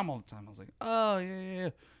me buy them all the time." I was like, "Oh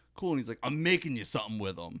yeah, cool." And he's like, "I'm making you something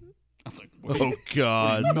with them." I was like, "What are you- Oh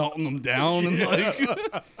God. what are you melting them down?" And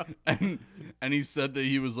like, and he said that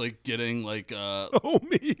he was like getting like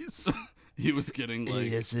Homies. he was getting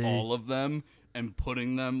like ASA. all of them and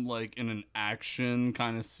putting them like in an action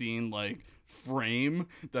kind of scene like frame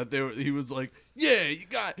that he was like, yeah, you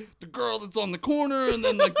got the girl that's on the corner and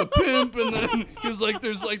then like the pimp and then he was like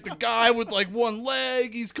there's like the guy with like one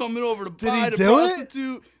leg, he's coming over to buy he the do it?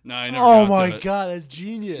 prostitute. No, I never Oh got my to it. God, that's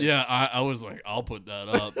genius. Yeah, I was like, I'll put that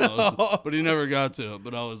up. But he never got to it.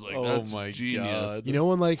 But I was like, Oh that's my genius. God. You know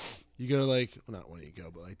when like you go to like well, not when you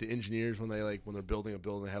go, but like the engineers when they're building a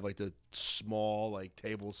building, they have like the small like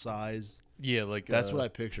table size. Yeah, like That's what I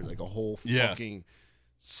pictured, like a whole Yeah. fucking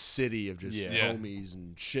city of just Yeah. homies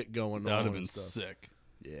and shit going That on. would have been and stuff. sick.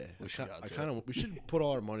 Yeah, We should got to we should put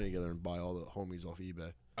all our money together and buy all the homies off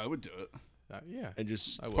eBay. I would do it. Yeah. and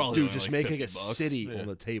just I would. Probably dude, only just like make like a 50 bucks. city Yeah. on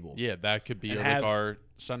the table. Yeah, that could be And like have- our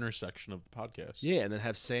center section of the podcast. Yeah, and then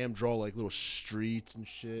have Sam draw like little streets and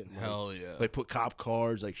shit. And, Hell yeah. Like put cop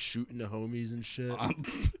cars, like shooting the homies and shit.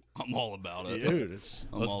 I'm all about it. Dude, it's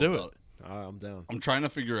Let's all do about it. I'm down. I'm trying to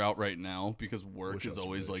figure out right now because work Wish I is was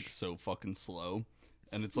always rich. like so fucking slow,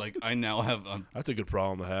 and it's like I now have That's a good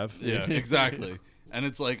problem to have. yeah, exactly. And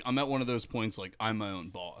it's like I'm at one of those points like I'm my own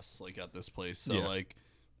boss like at this place. So Yeah. like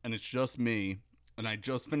and it's just me and I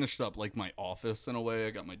just finished up like my office in a way.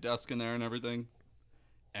 I got my desk in there and everything.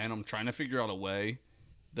 And I'm trying to figure out a way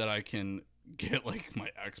that I can get like my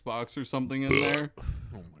Xbox or something in there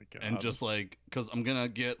Oh my god. and just like cuz I'm going to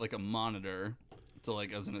get like a monitor to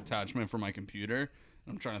like as an attachment for my computer.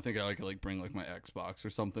 I'm trying to think how I could like bring like my Xbox or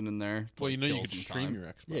something in there. To, well, like, you kill could some stream time. your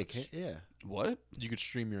Xbox. Yeah, yeah. What? You could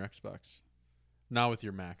stream your Xbox. Not with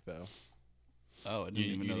your Mac though. Oh, I didn't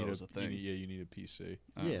even know that was a thing. You need a PC.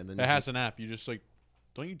 Oh. Yeah, and then It has an app. You just like,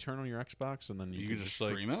 don't you turn on your Xbox and then You can could just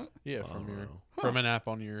like, stream it? yeah, I from don't your know. from an app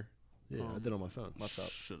on your. Yeah, I did on my phone. Laptop.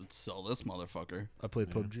 Should sell this motherfucker. I played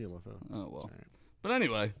Yeah. PUBG on my phone. Oh well. Alright. But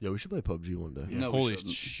anyway, Yo, we should play PUBG one day. Yeah, No, we holy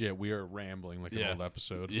shouldn't. shit, we are rambling like Yeah. an old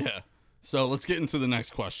episode. yeah. So let's get into the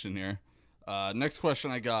next question here. Next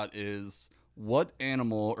question I got is, what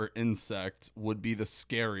animal or insect would be the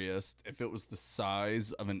scariest if it was the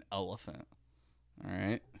size of an elephant? All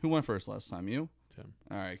right. Who went first last time? You? Tim.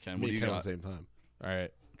 All right, Ken. Me What do you and Ken got? at the same time. All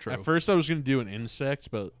right. True. At first, I was gonna do an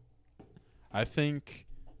insect, but I think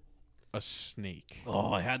a snake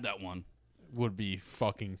Oh, I had that one. would be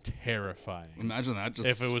fucking terrifying. Imagine that just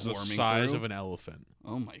If it was the swarming size through. of an elephant.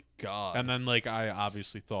 Oh my god. And then like I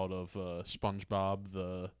obviously thought of SpongeBob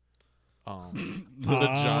the the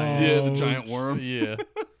giant Yeah, the giant worm. yeah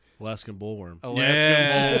Alaskan bullworm. Alaskan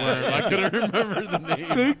Yeah. bullworm. I couldn't remember the name.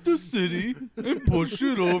 Take the city and push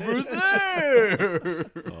it over there.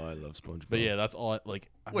 Oh, I love SpongeBob. But yeah, that's all. Wait,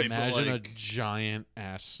 but, imagine like- a giant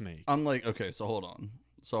ass snake. I'm like, okay, so hold on.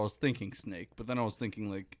 So I was thinking snake, but then I was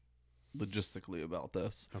thinking like logistically about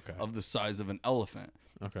this Okay. of the size of an elephant.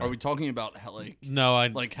 Okay. Are we talking about how, No, I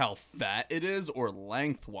like how fat it is or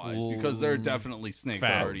lengthwise? Because there are definitely snakes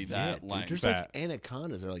Fat. already yeah, that dude, length. there's Fat. like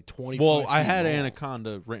anacondas that are like 20. Well, I had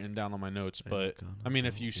anaconda written down on my notes, but Anaconda. I mean,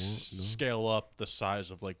 if you What? No. scale up the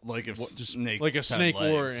size of like like if just snakes like a had snake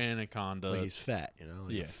or legs. anaconda, Like he's fat, you know,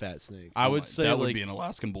 like Yeah. a fat snake. I Oh would my- say that like would be an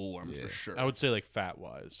Alaskan bullworm Yeah. for sure. I would say like fat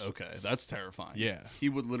wise. Okay, that's terrifying. Yeah. he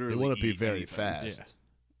would literally. They wouldn't be eat very anything. fast. Yeah.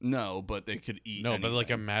 No, but they could eat. No, but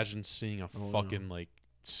like anything. imagine seeing a Oh, no. fucking like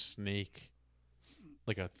snake,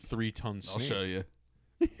 like a 3-ton I'll snake. show you.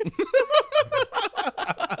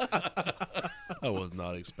 I was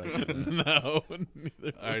not expecting that. No.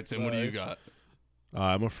 neither All right, was Tim. What do I. you got?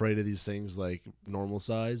 I'm afraid of these things like normal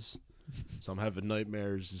size, so I'm having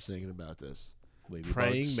nightmares just thinking about this. Ladybugs.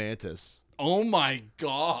 Praying mantis. Oh my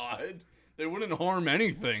god. They wouldn't harm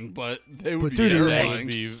anything, but they would But be dude, They terrifying. would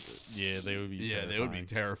be. Yeah, they would be. Yeah, they would be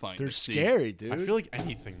terrifying. They're to see. scary, dude. I feel like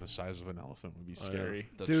anything the size of an elephant would be I know. scary.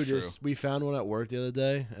 That's Dude, true. we found one at work the other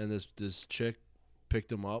day, and this chick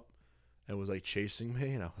picked him up and was like chasing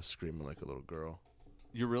me, and I was screaming like a little girl.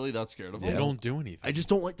 You're really that scared of They them? don't do anything. I just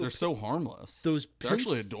don't like They're so harmless. those. They're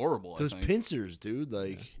actually adorable. Those I think. pincers, dude.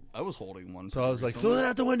 Like, I was holding one. so I was like, recently. throw it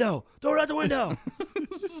out the window. Throw it out the window.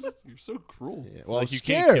 You're so cruel. Yeah, well, like I was you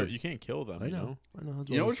scared. can't kill, you can't kill them. I You know. know. I know.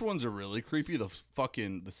 You know which ones are really creepy? The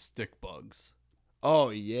stick bugs. Oh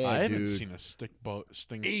yeah, I haven't dude. seen a stick bug.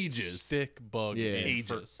 Ages. Stick bug. Yeah. in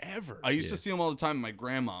Ages. Forever. I used Yeah. to see them all the time at my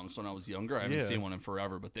grandmom's when I was younger. I haven't Yeah. seen one in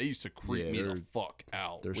forever, but they used to creep Yeah, me the they're- fuck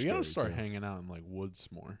out. they're we gotta scary, start too. hanging out in like woods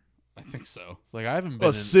more. I think so. Like I haven't been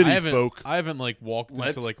in, city I haven't, folk. I haven't like walked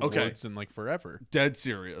Let's- into like okay. woods in like forever. Dead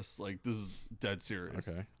serious. Like this is dead serious.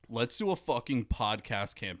 Okay. Let's do a fucking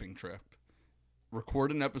podcast camping trip.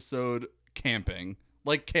 Record an episode camping.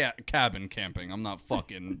 Like cabin camping. I'm not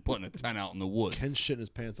fucking putting a tent out in the woods. Ken's shit in his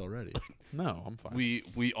pants already. No, I'm fine.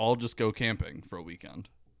 We all just go camping for a weekend.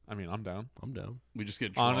 I mean, I'm down. I'm down. We just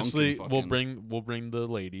get drunk. Honestly, and fucking, we'll bring the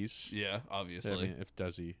ladies. Yeah, I obviously. mean, if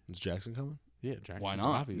Desi, Is Jackson coming? yeah, Jackson. Why would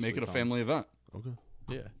not? obviously Make it a come. family event. Okay.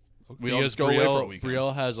 Yeah. We all Because just go away for a Brielle, weekend.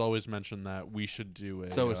 Brielle has always mentioned that we should do a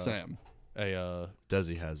So is Sam.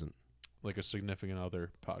 Desi hasn't. like a significant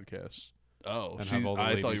other podcast. Oh, and she's, have all the I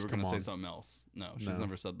thought you ladies were going to come say on. something else. No, she's No.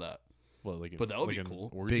 never said that. Well, like, But that would like be an cool.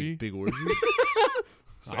 Orgy? Big orgy.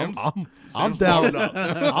 Sam's, I'm Sam's down. fired up.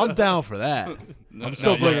 I'm down for that. No, I'm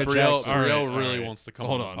still no, bringing yeah, Brielle. Jackson. Brielle All right, really all right. wants to come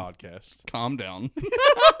Hold on the on. podcast. Calm down.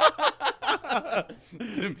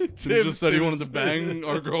 Tim just said he wanted to bang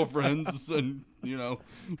our girlfriends, and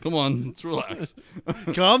come on, let's relax.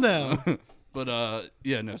 Calm down. But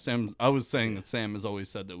yeah, no, I was saying that Sam has always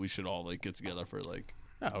said that we should all like get together for like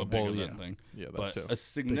Oh, a big well, event yeah. thing. Yeah, that But too. a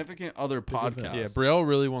significant other event. podcast. Yeah, Brielle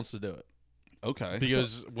really wants to do it Okay.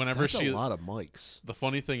 because whenever That's she, a lot of mics. the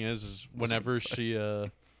funny thing is whenever she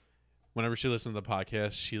listens to the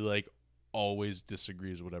podcast, she like always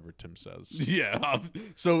disagrees with whatever Tim says. Yeah.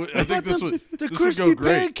 So I think this would the this would crispy go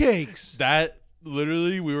great. pancakes. That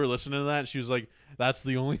literally, we were listening to that, and she was like, "That's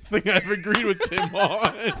the only thing I've agreed with Tim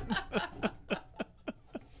on."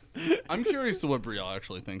 I'm curious to what Brielle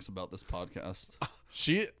actually thinks about this podcast.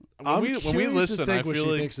 She when I'm we curious listen, to think I what feel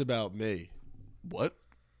she like thinks about me. What?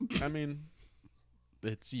 I mean,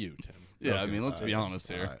 it's you, Tim. Yeah, I Okay, mean, let's be alright, honest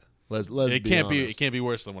here. All right. Let's It be can't honest. be. It can't be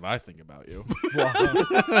worse than what I think about you.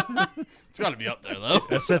 It's got to be up there though.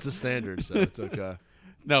 That sets a standard, so it's okay.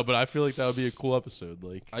 No, but I feel like that would be a cool episode.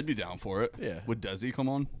 Like, I'd be down for it. Yeah. Would Desi come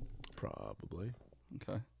on? Probably.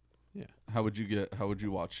 Okay. Yeah. How would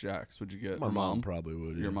you watch Jax? Would you get My her mom probably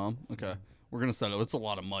would. Your yeah. mom? Okay. We're gonna set it. It's a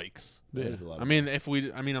lot of mics. That is a lot I of mean,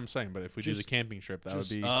 I'm saying, but if we do the Just- camping trip, that would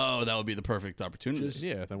just- be. Oh, that would be the perfect opportunity. Just-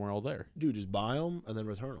 Yeah, then we're all there. Dude, just buy them and then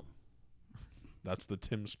return them. That's the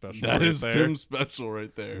Tim special. That right is there. Tim's special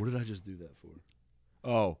right there. What did I just do that for?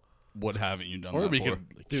 Oh, What haven't you done Or that we for? could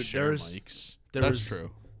like, Dude, share there's- mics. there That's was true.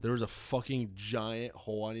 there was a fucking giant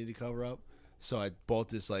hole I need to cover up, so I bought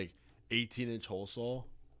this like 18-inch hole saw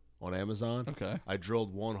on Amazon. Okay. I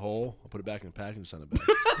drilled one hole, I put it back in the pack and sent it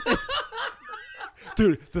back.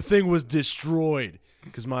 Dude, the thing was destroyed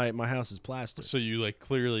because my house is plastic. So you like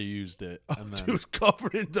clearly used it, and then It was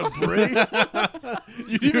covered in debris.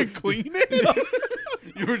 you didn't even clean it.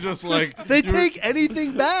 You were just like They you were- take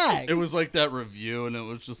anything back. It was like that review, and it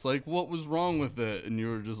was just like, what was wrong with it? And you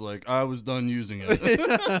were just like, I was done using it.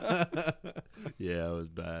 Yeah, it was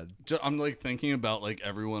bad. I'm like thinking about like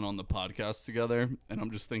everyone on the podcast together, and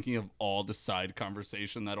I'm just thinking of all the side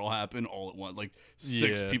conversation that'll happen all at once, like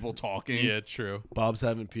six Yeah. people talking. Yeah, true. Bob's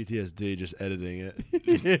having PTSD just editing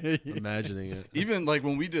it, imagining it. Even like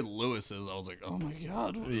when we did Lewis's, I was like, oh my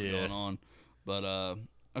god, what is Yeah. going on? But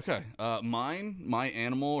okay, my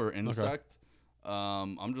animal or insect.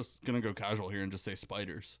 I'm just gonna go casual here and just say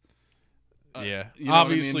spiders. Yeah, you know what I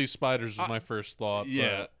obviously mean? spiders was my first thought.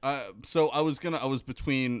 Yeah. So I was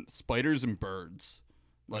between spiders and birds,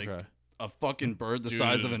 but, like okay. a fucking bird the Dude,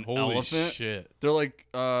 size of an holy elephant. Shit. They're like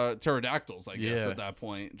pterodactyls, I guess, Yeah. at that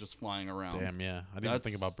point, just flying around. Damn, yeah. I didn't even think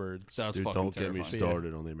That's- about birds. That's Dude, fucking don't get me terrifying.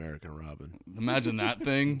 started on the American Robin. Imagine that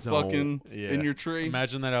thing Don't. fucking Yeah. in your tree.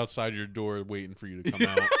 Imagine that outside your door waiting for you to come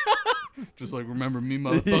out. Just like, remember me,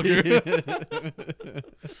 motherfucker.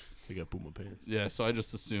 I got to poop my pants. Yeah, so I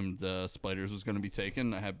just assumed spiders was going to be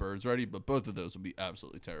taken. I had birds ready, but both of those would be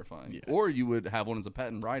absolutely terrifying. Yeah. Or you would have one as a pet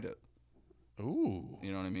and ride it. Ooh.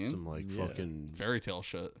 You know what I mean? Some like Yeah. fucking Fairy tale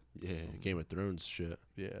shit. Game of Thrones shit.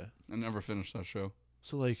 Yeah. I never finished that show.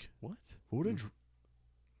 So like, What? what a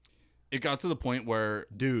It got to the point where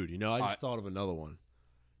dude. You know, I just thought of another one.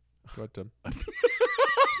 What?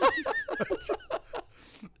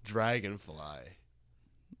 Dragonfly.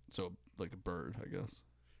 so like a bird, I guess.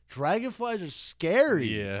 Dragonflies are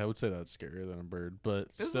scary. Yeah, I would say that's scarier than a bird, but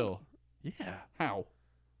Is it? still. Yeah. How?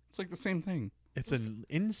 It's like the same thing. It's an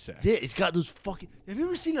insect. Yeah, it's got those fucking. Have you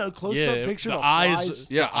ever seen a close-up Yeah, picture the of a eyes-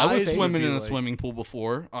 fly's- Yeah, The I was eyes swimming would in be a like- swimming pool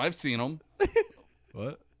before. I've seen them.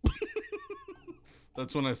 What?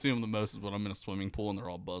 That's when I see them the most, is when I'm in a swimming pool and they're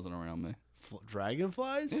all buzzing around me.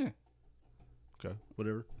 Dragonflies? Yeah. Okay,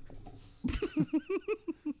 whatever.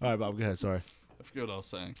 All right, Bob, go ahead. Sorry. I forget what I was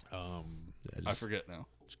saying. Yeah, I forget now.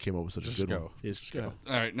 just came up with such Just a good go. one. Yeah, just go.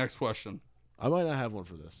 All right, next question. I might not have one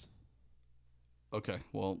for this. Okay,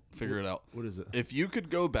 well, figure it out. What is it? If you could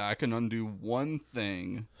go back and undo one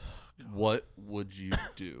thing, what would you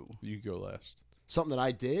do? You go last. Something that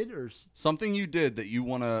I did, or Something you did that you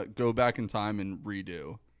want to go back in time and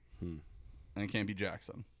redo. Hmm. And it can't be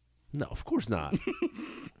Jackson. no? Of course not.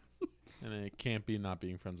 And it can't be not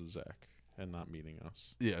being friends with Zach and not meeting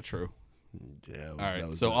us. Yeah, true. Yeah. All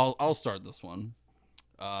right, so I'll start this one.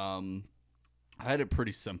 I had it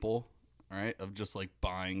pretty simple, all right, of just like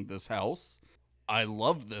buying this house. I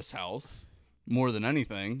loved this house more than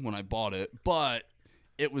anything when I bought it, but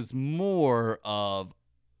it was more of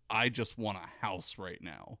I just want a house right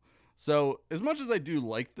now. So as much as I do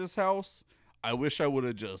like this house, I wish I would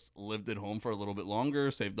have just lived at home for a little bit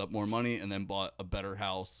longer, saved up more money, and then bought a better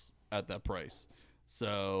house at that price.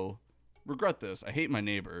 So regret this. I hate my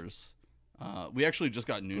neighbors. We actually just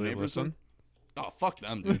got new Do they neighbors. listen? Oh, fuck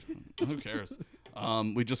them, dude. Who cares?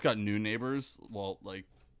 We just got new neighbors. Well, like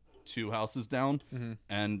 2 houses down. Mhm.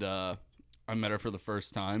 And I met her for the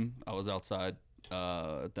first time. I was outside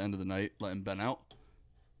at the end of the night letting Ben out.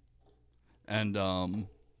 And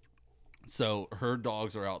so her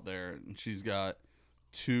dogs are out there, and she's got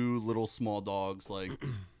two little small dogs like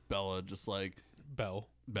Bella, just like Bell.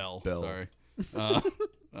 Belle. Belle. Sorry, I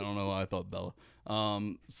don't know why I thought Bella.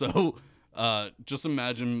 Just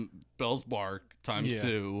imagine Belle's bark times Yeah.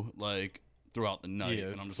 2, like throughout the night, Yeah,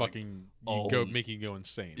 and I'm just fucking oh. making you go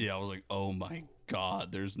insane. yeah, I was like, oh my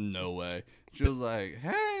god, there's no way. She was like,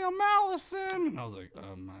 hey, I'm Allison, and I was like,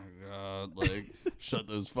 oh my god, like shut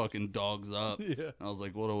those fucking dogs up. Yeah. And I was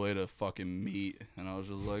like, what a way to fucking meet. And I was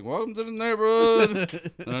just like, welcome to the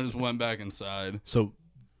neighborhood. And I just went back inside. So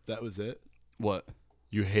that was it. What?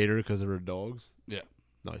 You hate her because of her dogs. Yeah.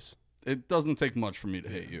 Nice. It doesn't take much for me to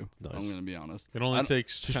hate you. Nice. I'm gonna be honest. It only I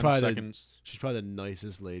takes She's 10 probably seconds. She's probably the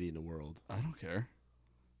nicest lady in the world. don't care.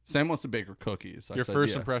 Sam wants to bake her cookies. I Your said,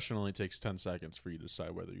 first yeah. impression only takes 10 seconds for you to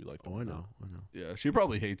decide whether you like them. Oh, or I not. know. I know. Yeah, she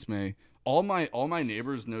probably hates me. All my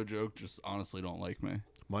neighbors, no joke, just honestly don't like me.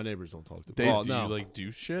 My neighbors don't talk to me. They- Well, Do no. you like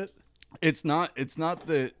do shit? It's not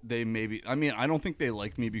that they maybe. I mean, I don't think they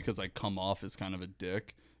like me because I come off as kind of a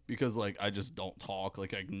dick. Because like I just don't talk.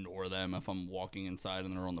 Like I ignore them if I'm walking inside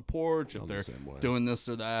and they're on the porch. If I'm the they're same way. doing this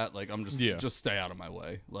or that, like I'm Yeah. just stay out of my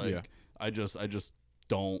way. Like Yeah. I just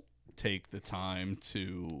don't take the time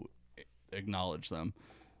to acknowledge them.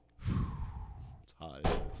 It's hot.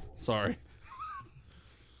 Sorry.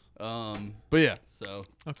 But yeah. So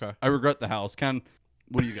Okay. I regret the house. Ken,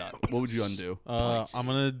 what do you got? What would you undo? I'm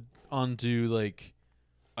gonna undo like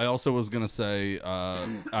I also was gonna say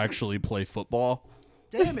actually play football.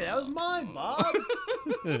 Damn it! That was mine, Bob.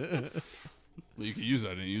 Well, you could use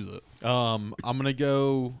that. I didn't use it. I'm gonna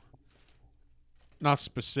go not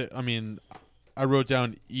specific. I mean, I wrote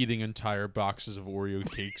down eating entire boxes of Oreo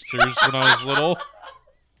cakesters when I was little.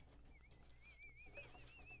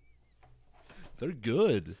 They're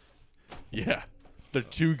good. Yeah, they're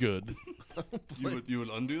too good. You would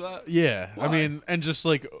undo that? Yeah, I Why? mean, and just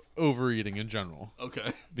like overeating in general,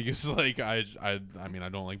 Okay. because like I mean, I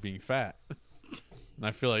don't like being fat, and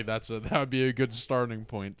I feel like that would be a good starting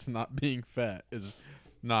point to not being fat is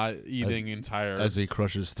not eating entire. As he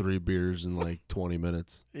crushes 3 beers in like 20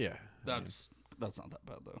 minutes. Yeah, That's not that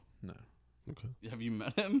bad though. no. Okay. Have you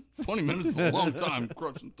met him? 20 minutes is a long time.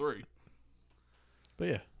 Crushing 3. But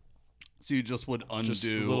yeah, So you just would undo Just a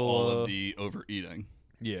little, all of the overeating.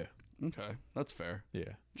 yeah, Okay, that's fair.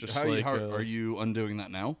 yeah. Just How, like are you undoing that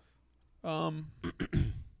now?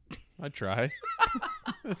 I try.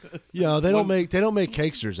 Yeah, they don't make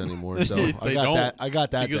cakesters anymore. So I They got don't, that. I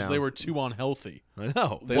got that because down. they were too unhealthy. I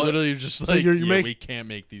know. They What- literally just So like, you yeah, make- we can't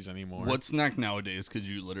make these anymore. What snack nowadays could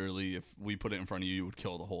you literally, if we put it in front of you, you would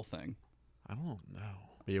kill the whole thing? I don't know.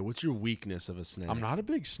 Yeah. What's your weakness of a snack? I'm not a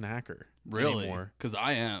big snacker Really? anymore. Because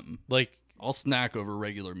I am. Like, I'll snack over a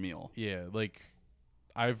regular meal. yeah, like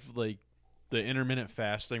I've like the intermittent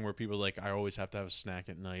fasting where people like I always have to have a snack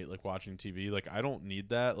at night, like watching TV. Like I don't need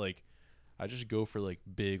that. Like I just go for like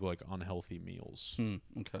big like unhealthy meals.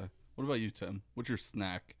 Okay. What about you, Tim? What's your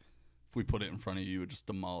snack? If we put it in front of you, you would just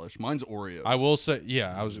demolish. Mine's Oreos. I will say,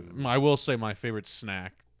 yeah, I will say my favorite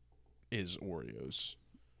snack is Oreos.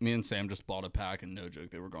 Me and Sam just bought a pack, and no joke,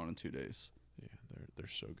 they were gone in 2 days. Yeah, they're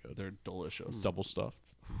so good. They're delicious. Double stuffed.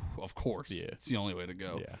 Of course. Yeah. It's the only way to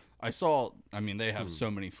go. Yeah. They have so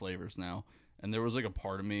many flavors now. And there was like a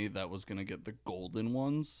part of me that was going to get the golden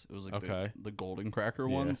ones. It was like Okay. the golden cracker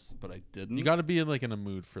Yeah. ones, but I didn't. You got to be in like in a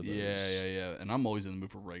mood for those. Yeah. And I'm always in the mood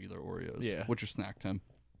for regular Oreos. Yeah. What's your snack, Tim?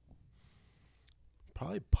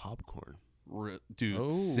 Probably popcorn. Dude, Oh.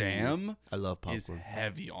 Sam I love is popcorn.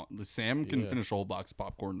 heavy on. The Sam can Yeah. finish a whole box of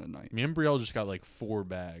popcorn in a night. Me and Brielle just got like 4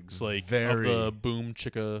 bags, like Very. of the Boom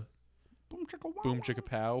Chicka Boom chicka wow. Boom Chicka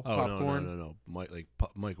Pow Oh popcorn, no.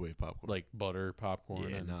 Microwave popcorn. like butter popcorn.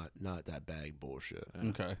 yeah, and, not that bag bullshit.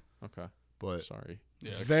 Okay. Okay, But sorry.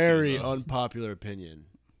 Yeah. very excuse us. unpopular opinion.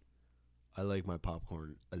 I like my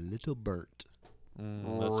popcorn a little burnt.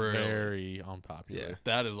 That's Really? very unpopular. Yeah.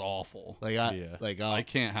 That is awful. Like Yeah. I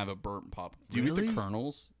can't have a burnt pop. Do you eat Really? the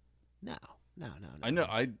kernels? no. I know.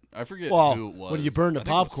 I forget Well, who it was. when you burn the I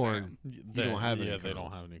think it was popcorn, Sam. They don't have any Yeah, they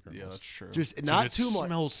kernels. don't have any kernels. Yeah, that's true. just Dude, not it too much.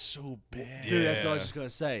 Smells so bad. Dude, that's what I was Yeah. just gonna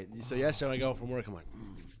say. So yesterday when I go home from work, I'm like,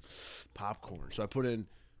 popcorn. So I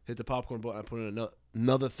hit the popcorn button. I put in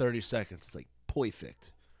another 30 seconds. It's like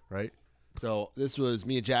perfect, right? So this was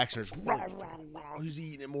me and Jackson. Just, who's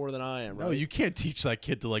eating it more than I am? Right? No, you can't teach that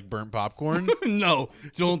kid to like burn popcorn. No,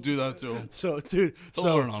 don't do that to him. So dude, He'll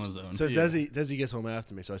so learn on his own. so Yeah. Desi gets home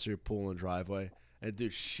after me. So I see her pulling the driveway, and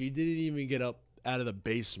dude, she didn't even get up out of the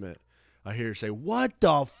basement. I hear her say, "What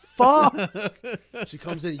the fuck?" She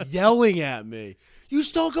comes in yelling at me. You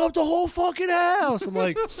stunk up the whole fucking house. I'm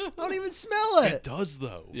like, I don't even smell It it. does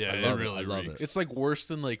though. Yeah, I it love it. really I love reeks. it. It's like worse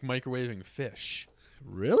than like microwaving fish.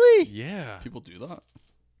 Really? Yeah. People do that.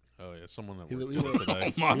 Oh yeah, someone that He worked li- he here worked-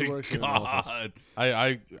 today. Oh my He works in an office. god.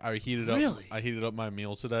 I heated up. Really? I heated up my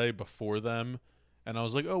meal today before them, and I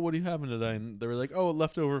was like, "Oh, what are you having today?" And they were like, "Oh,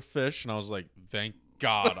 leftover fish," and I was like, "Thank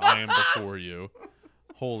God I am before you."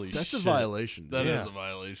 Holy That's shit! a violation. That is Yeah. a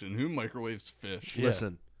violation. Who microwaves fish? Yeah.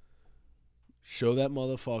 Listen, show that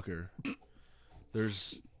motherfucker.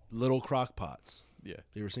 There's little crock pots. Yeah,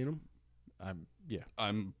 You ever seen them? yeah.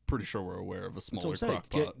 I'm pretty sure we're aware of a That's what smaller I'm saying.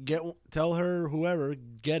 crock pot. Tell her, whoever,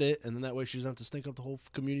 get it, and then that way she doesn't have to stink up the whole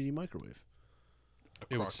community microwave.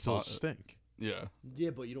 It would Crock still pot. stink. Yeah. Yeah,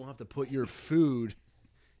 but you don't have to put your food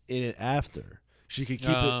in it after. She could keep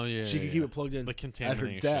Oh, it. yeah, she could yeah, keep yeah. it plugged in The at her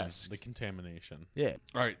contamination. desk. The contamination. Yeah,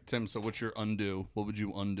 All right, Tim. So what's your undo? What would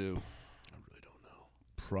you undo? I really don't know.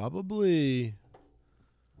 Probably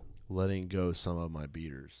letting go some of my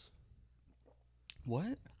beaters.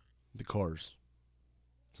 What? The cars.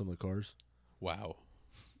 Some of the cars. Wow.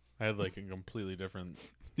 I had like a completely different.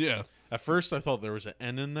 Yeah. At first, I thought there was an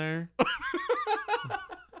N in there.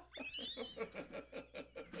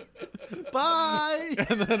 Bye.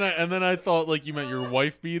 And then I thought like you meant your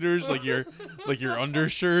wife beaters, like your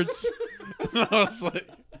undershirts. And I was like,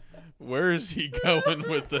 where is he going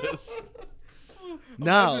with this?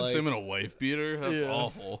 No, Imagine like, Tim in a wife beater. That's Yeah.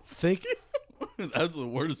 awful. think. That's the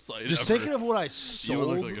worst sight Just ever. thinking of what I You would sold.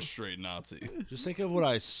 look like a straight Nazi. Just thinking of what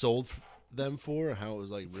I sold them for, and how it was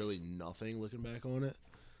like really nothing. Looking back on it,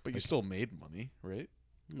 But you still made money, right?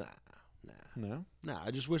 nah. No.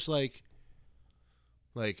 I just wish like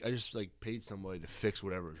I just like paid somebody to fix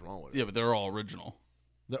whatever is wrong with it. Yeah, but they're all original.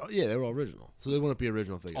 They were all original, so they wouldn't be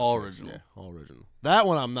original thing. All original. Yeah, all original. That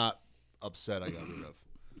one I'm not upset I got rid of.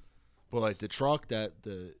 But like the truck,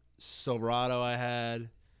 the Silverado I had,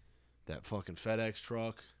 that fucking FedEx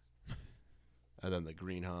truck, and then the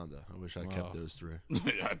green Honda. I wish I kept Wow. those three.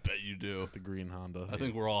 I bet you do. The green Honda. I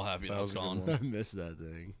think we're all happy That that's was a good gone. one. I miss that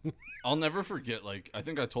thing. I'll never forget, like, I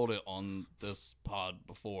think I told it on this pod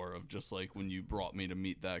before of just like when you brought me to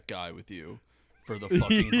meet that guy with you for the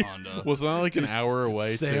fucking Honda. Was that like an hour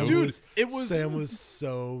away Sam too? Dude, it was- Sam was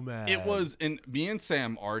so mad. It was, and me and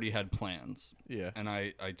Sam already had plans. Yeah. And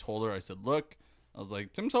I told her, I said, look, I was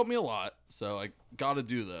like, Tim's helped me a lot, so I got to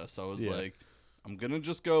do this. I was Yeah. like, I'm going to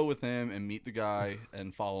just go with him and meet the guy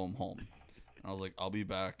and follow him home. And I was like, I'll be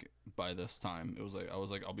back by this time. I was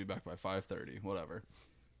like, I'll be back by 5:30, whatever.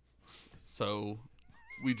 So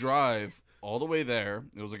we drive all the way there.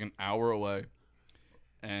 It was like an hour away.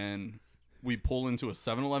 And we pull into a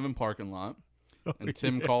 7-Eleven parking lot. And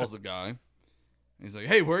Tim calls the guy. And he's like,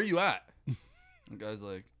 hey, where are you at? The guy's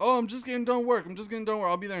like, oh, I'm just getting done work.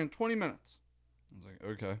 I'll be there in 20 minutes. I was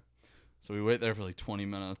like, okay. So we wait there for like 20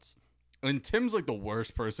 minutes. And Tim's like the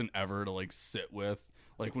worst person ever to like sit with,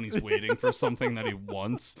 like when he's waiting for something that he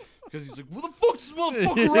wants. Because he's like, where the fuck's this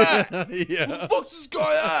motherfucker at? Where the fuck's this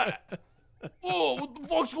guy at? Oh, what the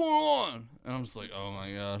fuck's going on? And I'm just like, oh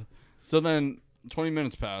my God. So then 20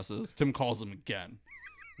 minutes passes. Tim calls him again.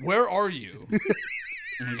 Where are you?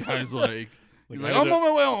 And the guy's like, he's like, I had I'm on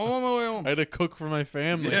my way home. I had to cook for my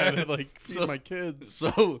family. I Yeah. had to like feed So- my kids.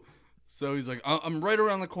 So he's like, I'm right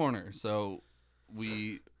around the corner. So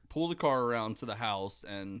we pull the car around to the house,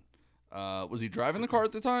 and was he driving the car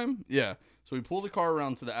at the time? Yeah. So we pull the car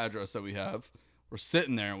around to the address that we have. We're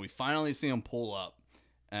sitting there, and we finally see him pull up.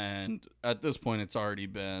 And at this point, it's already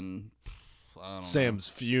been, I don't know. Sam's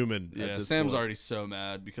fuming. Yeah, at this Sam's point. already so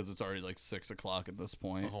mad because it's already like 6 o'clock at this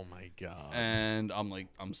point. Oh my god. And I'm like,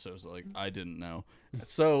 I'm so like, I didn't know.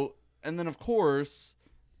 So, and then of course,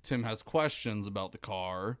 Tim has questions about the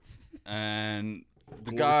car, and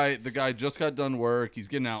the guy just got done work. He's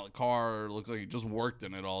getting out of the car. Looks like he just worked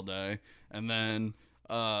in it all day. And then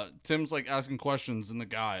Tim's like asking questions, and the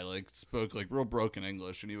guy like spoke like real broken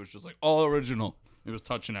English, and he was just like, all original. He was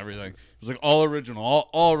touching everything. He was like, all original,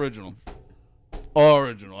 all original, all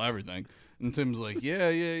original, everything. And Tim's like,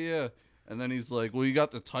 yeah. And then he's like, well, you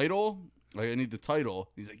got the title? Like, I need the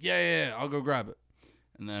title. He's like, yeah, I'll go grab it.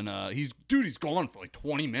 And then he's gone for like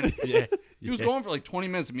 20 minutes. Yeah. He was gone for like 20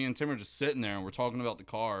 minutes. And me and Tim are just sitting there, and we're talking about the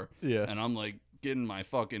car. Yeah. And I'm like getting my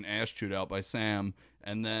fucking ass chewed out by Sam.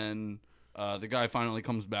 And then the guy finally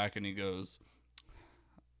comes back, and he goes,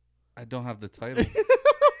 I don't have the title.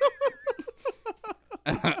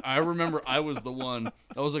 And I remember I was the one.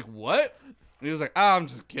 I was like, what? And he was like, I'm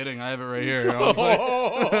just kidding. I have it right here. And I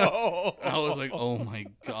was like, oh my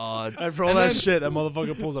God. And for all And that then- shit, that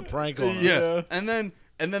motherfucker pulls a prank on us. Yes. And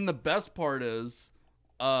then the best part is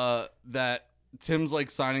that Tim's like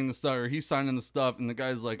signing the stuff, or he's signing the stuff, and the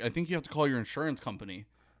guy's like, I think you have to call your insurance company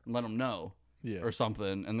and let them know. Yeah. Or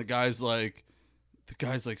something. And the guy's like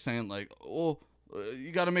saying like, oh,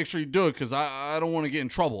 you got to make sure you do it because I don't want to get in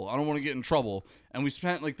trouble. I don't want to get in trouble. And we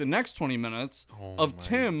spent like the next 20 minutes of my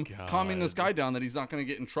Tim God. calming this guy down that he's not going to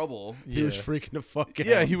get in trouble. He was freaking the fuck out.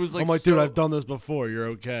 Yeah, he was like, I'm like, dude, I've done this before. You're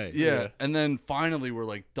okay. Yeah. And then finally we're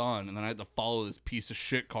like done. And then I had to follow this piece of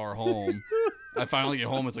shit car home. I finally get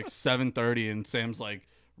home. It's like 7:30 and Sam's like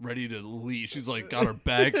ready to leave. She's like got her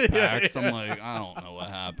bags packed. I'm like, I don't know what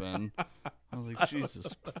happened. I was like, Jesus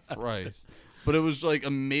Christ. But it was like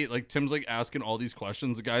amazing. Like Tim's like asking all these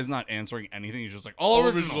questions. The guy's not answering anything. He's just like, all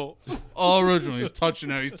original. All original. He's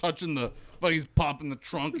touching it. He's touching the, but he's popping the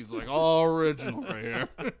trunk. He's like, all original right here.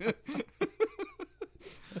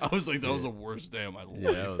 I was like, that was the worst day of my life.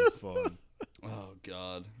 Yeah, that was fun. Oh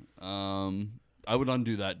God. I would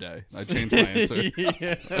undo that day. I changed my answer.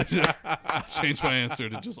 I changed my answer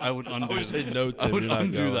to just I would undo. I would say no, Tim. I would you're not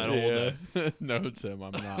undo going. that whole day. No, Tim,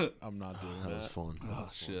 I'm not doing That was that. fun. Oh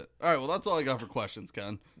shit! All right, well that's all I got for questions,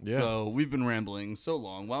 Ken. Yeah. So we've been rambling so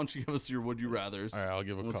long. Why don't you give us your would you rather's? All right, I'll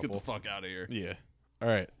give a Let's couple. get the fuck out of here. Yeah. All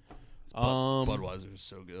right. Budweiser is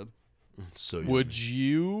so good. So Would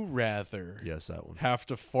you rather yes, that one. have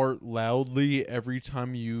to fart loudly every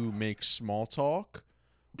time you make small talk,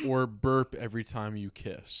 or burp every time you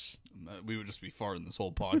kiss? We would just be farting this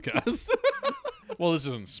whole podcast. Well, this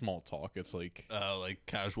isn't small talk. It's like Like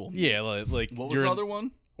casual. yeah, meets. like What was you're the other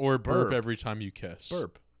one? or burp Burp. every time you kiss.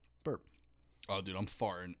 Burp. Oh, dude, I'm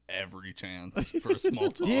farting every chance for a small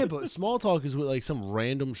talk. Yeah, but small talk is with like some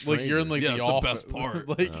random stranger. Like you're in like Yeah, the it's the office. best part.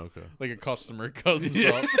 like Oh, okay. like a customer comes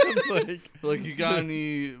Yeah. up and Like, you got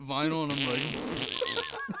any vinyl? And I'm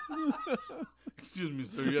like, excuse me,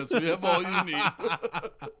 sir. Yes, we have all you need.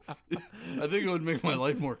 I think it would make my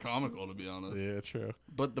life more comical, to be honest. yeah, true.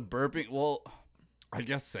 But the burping, well, I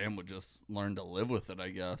guess Sam would just learn to live with it, I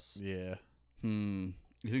guess. Yeah.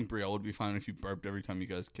 You think Brielle would be fine if you burped every time you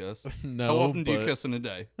guys kiss? No. How often do you but kiss in a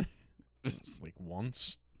day? Like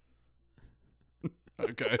once.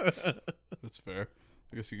 Okay. That's fair.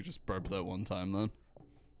 I guess you could just burp that one time then.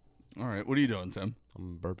 All right. What are you doing, Tim?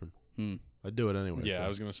 I'm burping. Hmm. I do it anyway. Yeah, so. I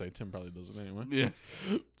was gonna say Tim probably does it anyway. Yeah.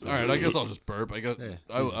 All right. I guess I'll just burp. I guess Yeah,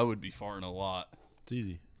 I would be farting a lot. It's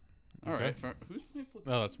easy. All Okay. right. Fair. Who's my foot?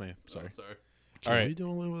 Oh, that's me. Sorry. Oh, sorry. All What are right. you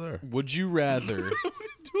doing over there? Would you rather?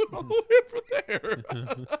 Doing all the way over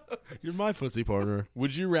there. You're my footsie partner.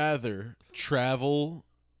 Would you rather travel?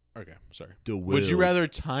 Okay, sorry. Do Would you rather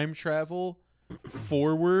time travel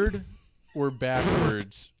forward or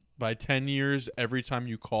backwards by 10 years every time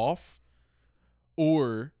you cough,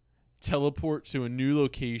 or teleport to a new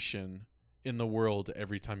location in the world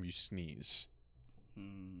every time you sneeze?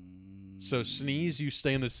 So sneeze, you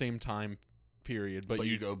stay in the same time period, but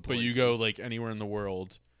you go places. like anywhere in the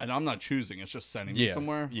world. And I'm not choosing. It's just sending me Yeah,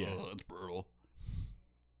 somewhere. yeah. Oh, that's brutal.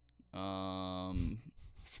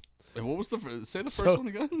 And what was say the first So- one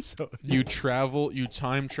again? So, You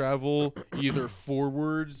time travel either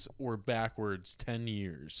forwards or backwards 10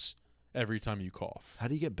 years every time you cough. how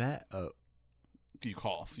do you get back? You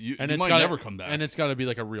cough. You And you it's might gotta, never come back. And it's got to be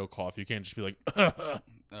like a real cough. You can't just be like,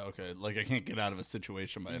 Okay, like I can't get out of a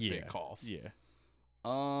situation by a fake cough. Yeah.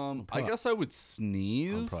 I guess I would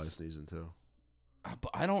sneeze. I'm probably sneezing too.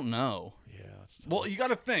 But I don't know. Yeah, that's tough. Well, you got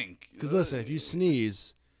to think. Because listen, if you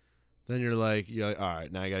sneeze, then you're like, all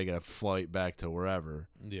right, now I gotta get a flight back to wherever.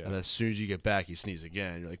 Yeah. And as soon as you get back, you sneeze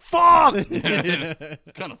again. You're like, fuck!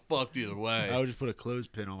 Kind of fucked either way. I would just put a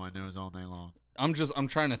clothespin on my nose all day long. I'm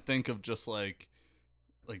trying to think of just like,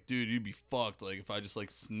 dude, you'd be fucked. Like if I just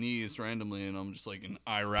like sneezed randomly and I'm just like in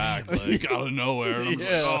Iraq, like out of nowhere, and I'm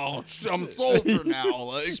just like, oh, I'm sulfur now.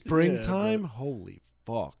 Like, Springtime? Holy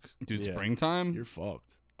fuck. dude, Yeah. springtime, You're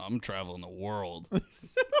fucked. I'm traveling the world.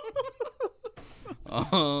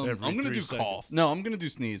 Every I'm gonna 3 do seconds. cough. No, I'm gonna do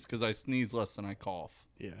sneeze because I sneeze less than I cough.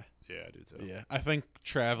 Yeah. Yeah, I do too. Yeah. I think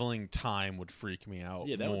traveling time would freak me out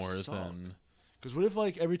Yeah, that would more suck. than. Because what if,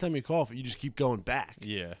 like, every time you cough, you just keep going back?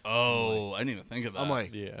 Yeah. Oh, I didn't even think of that. I'm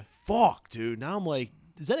like, Yeah. fuck, dude. Now I'm like,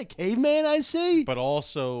 is that a caveman I see? But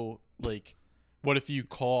also, like, what if you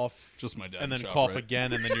cough just my dad. and then shop, cough right?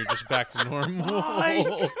 again and then you're just back to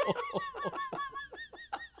normal?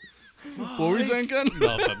 What were you saying, Ken?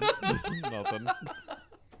 Nothing. Nothing.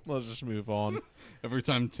 Let's just move on. Every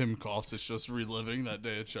time Tim coughs, it's just reliving that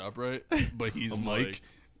day at ShopRite, but he's I'm Mike.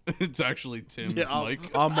 It's actually Tim is Mike.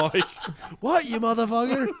 I'm like, what, you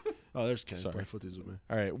motherfucker? Oh, there's Ken. Sorry. Play footies with me.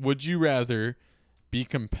 All right. Would you rather be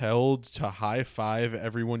compelled to high five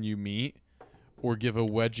everyone you meet or give a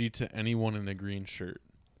wedgie to anyone in a green shirt?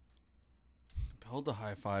 Compelled to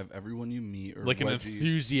high five everyone you meet, or Like an wedgie.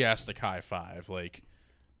 enthusiastic high five. Like,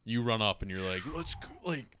 you run up and you're like, let's go.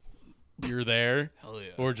 Like, you're there. Hell yeah.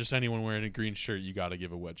 Or just anyone wearing a green shirt, you got to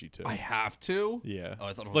give a wedgie to. I have to. Yeah. Oh,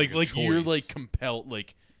 I thought it was like like a you're choice. like compelled.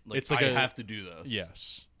 Like it's like I a have to do this.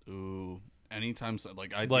 yes. Ooh. Anytime,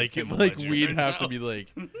 like I Like give Tim a like wedgie we'd right have now. to be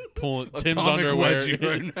like pulling Tim's Atomic underwear. wedgie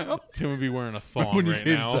right now. Tim would be wearing a thong When you right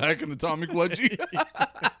gave now. Zach an atomic wedgie.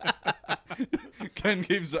 Ken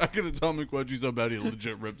gave Zach an atomic wedgie so bad he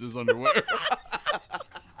legit ripped his underwear.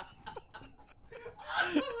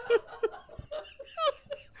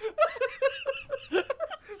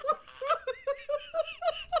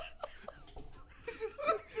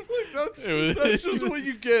 That's just what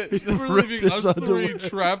you get for ripped leaving his us three underwear.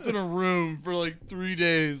 trapped in a room for like 3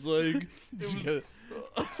 days. Like it was.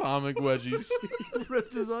 Atomic wedgies.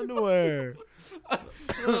 Ripped his underwear.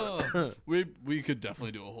 We could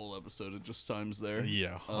definitely do a whole episode of just times there.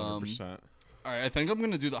 Yeah, 100%. All right, I think I'm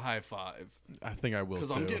gonna do the high five I think I will too.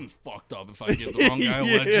 because I'm getting fucked up if I give the wrong guy a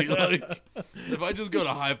wedgie. Like, if I just go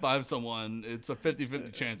to high five someone, it's a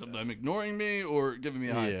 50-50 chance of them ignoring me or giving me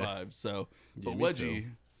a high Yeah. five. So, but me wedgie,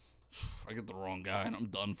 I get the wrong guy and I'm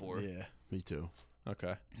done for. Yeah. Me too.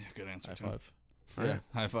 Okay. Yeah, good answer. High Tim. five. Yeah,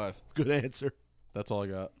 high five. Good answer. That's all I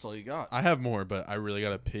got. That's all you got. I have more, but I really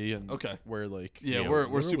gotta pee and Okay. we're like Yeah, Yeah, we're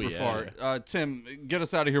where are super we far. at? Tim, get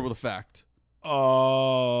us out of here with a fact. This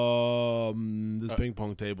ping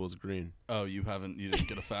pong table is green. Oh, you didn't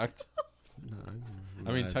get a fact?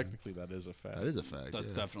 I mean technically that is a fact. that is a fact. That's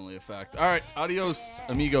yeah. definitely a fact. All right, adios,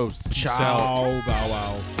 amigos. Ciao, bow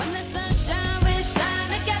wow. When the sunshine will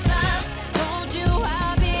shine again.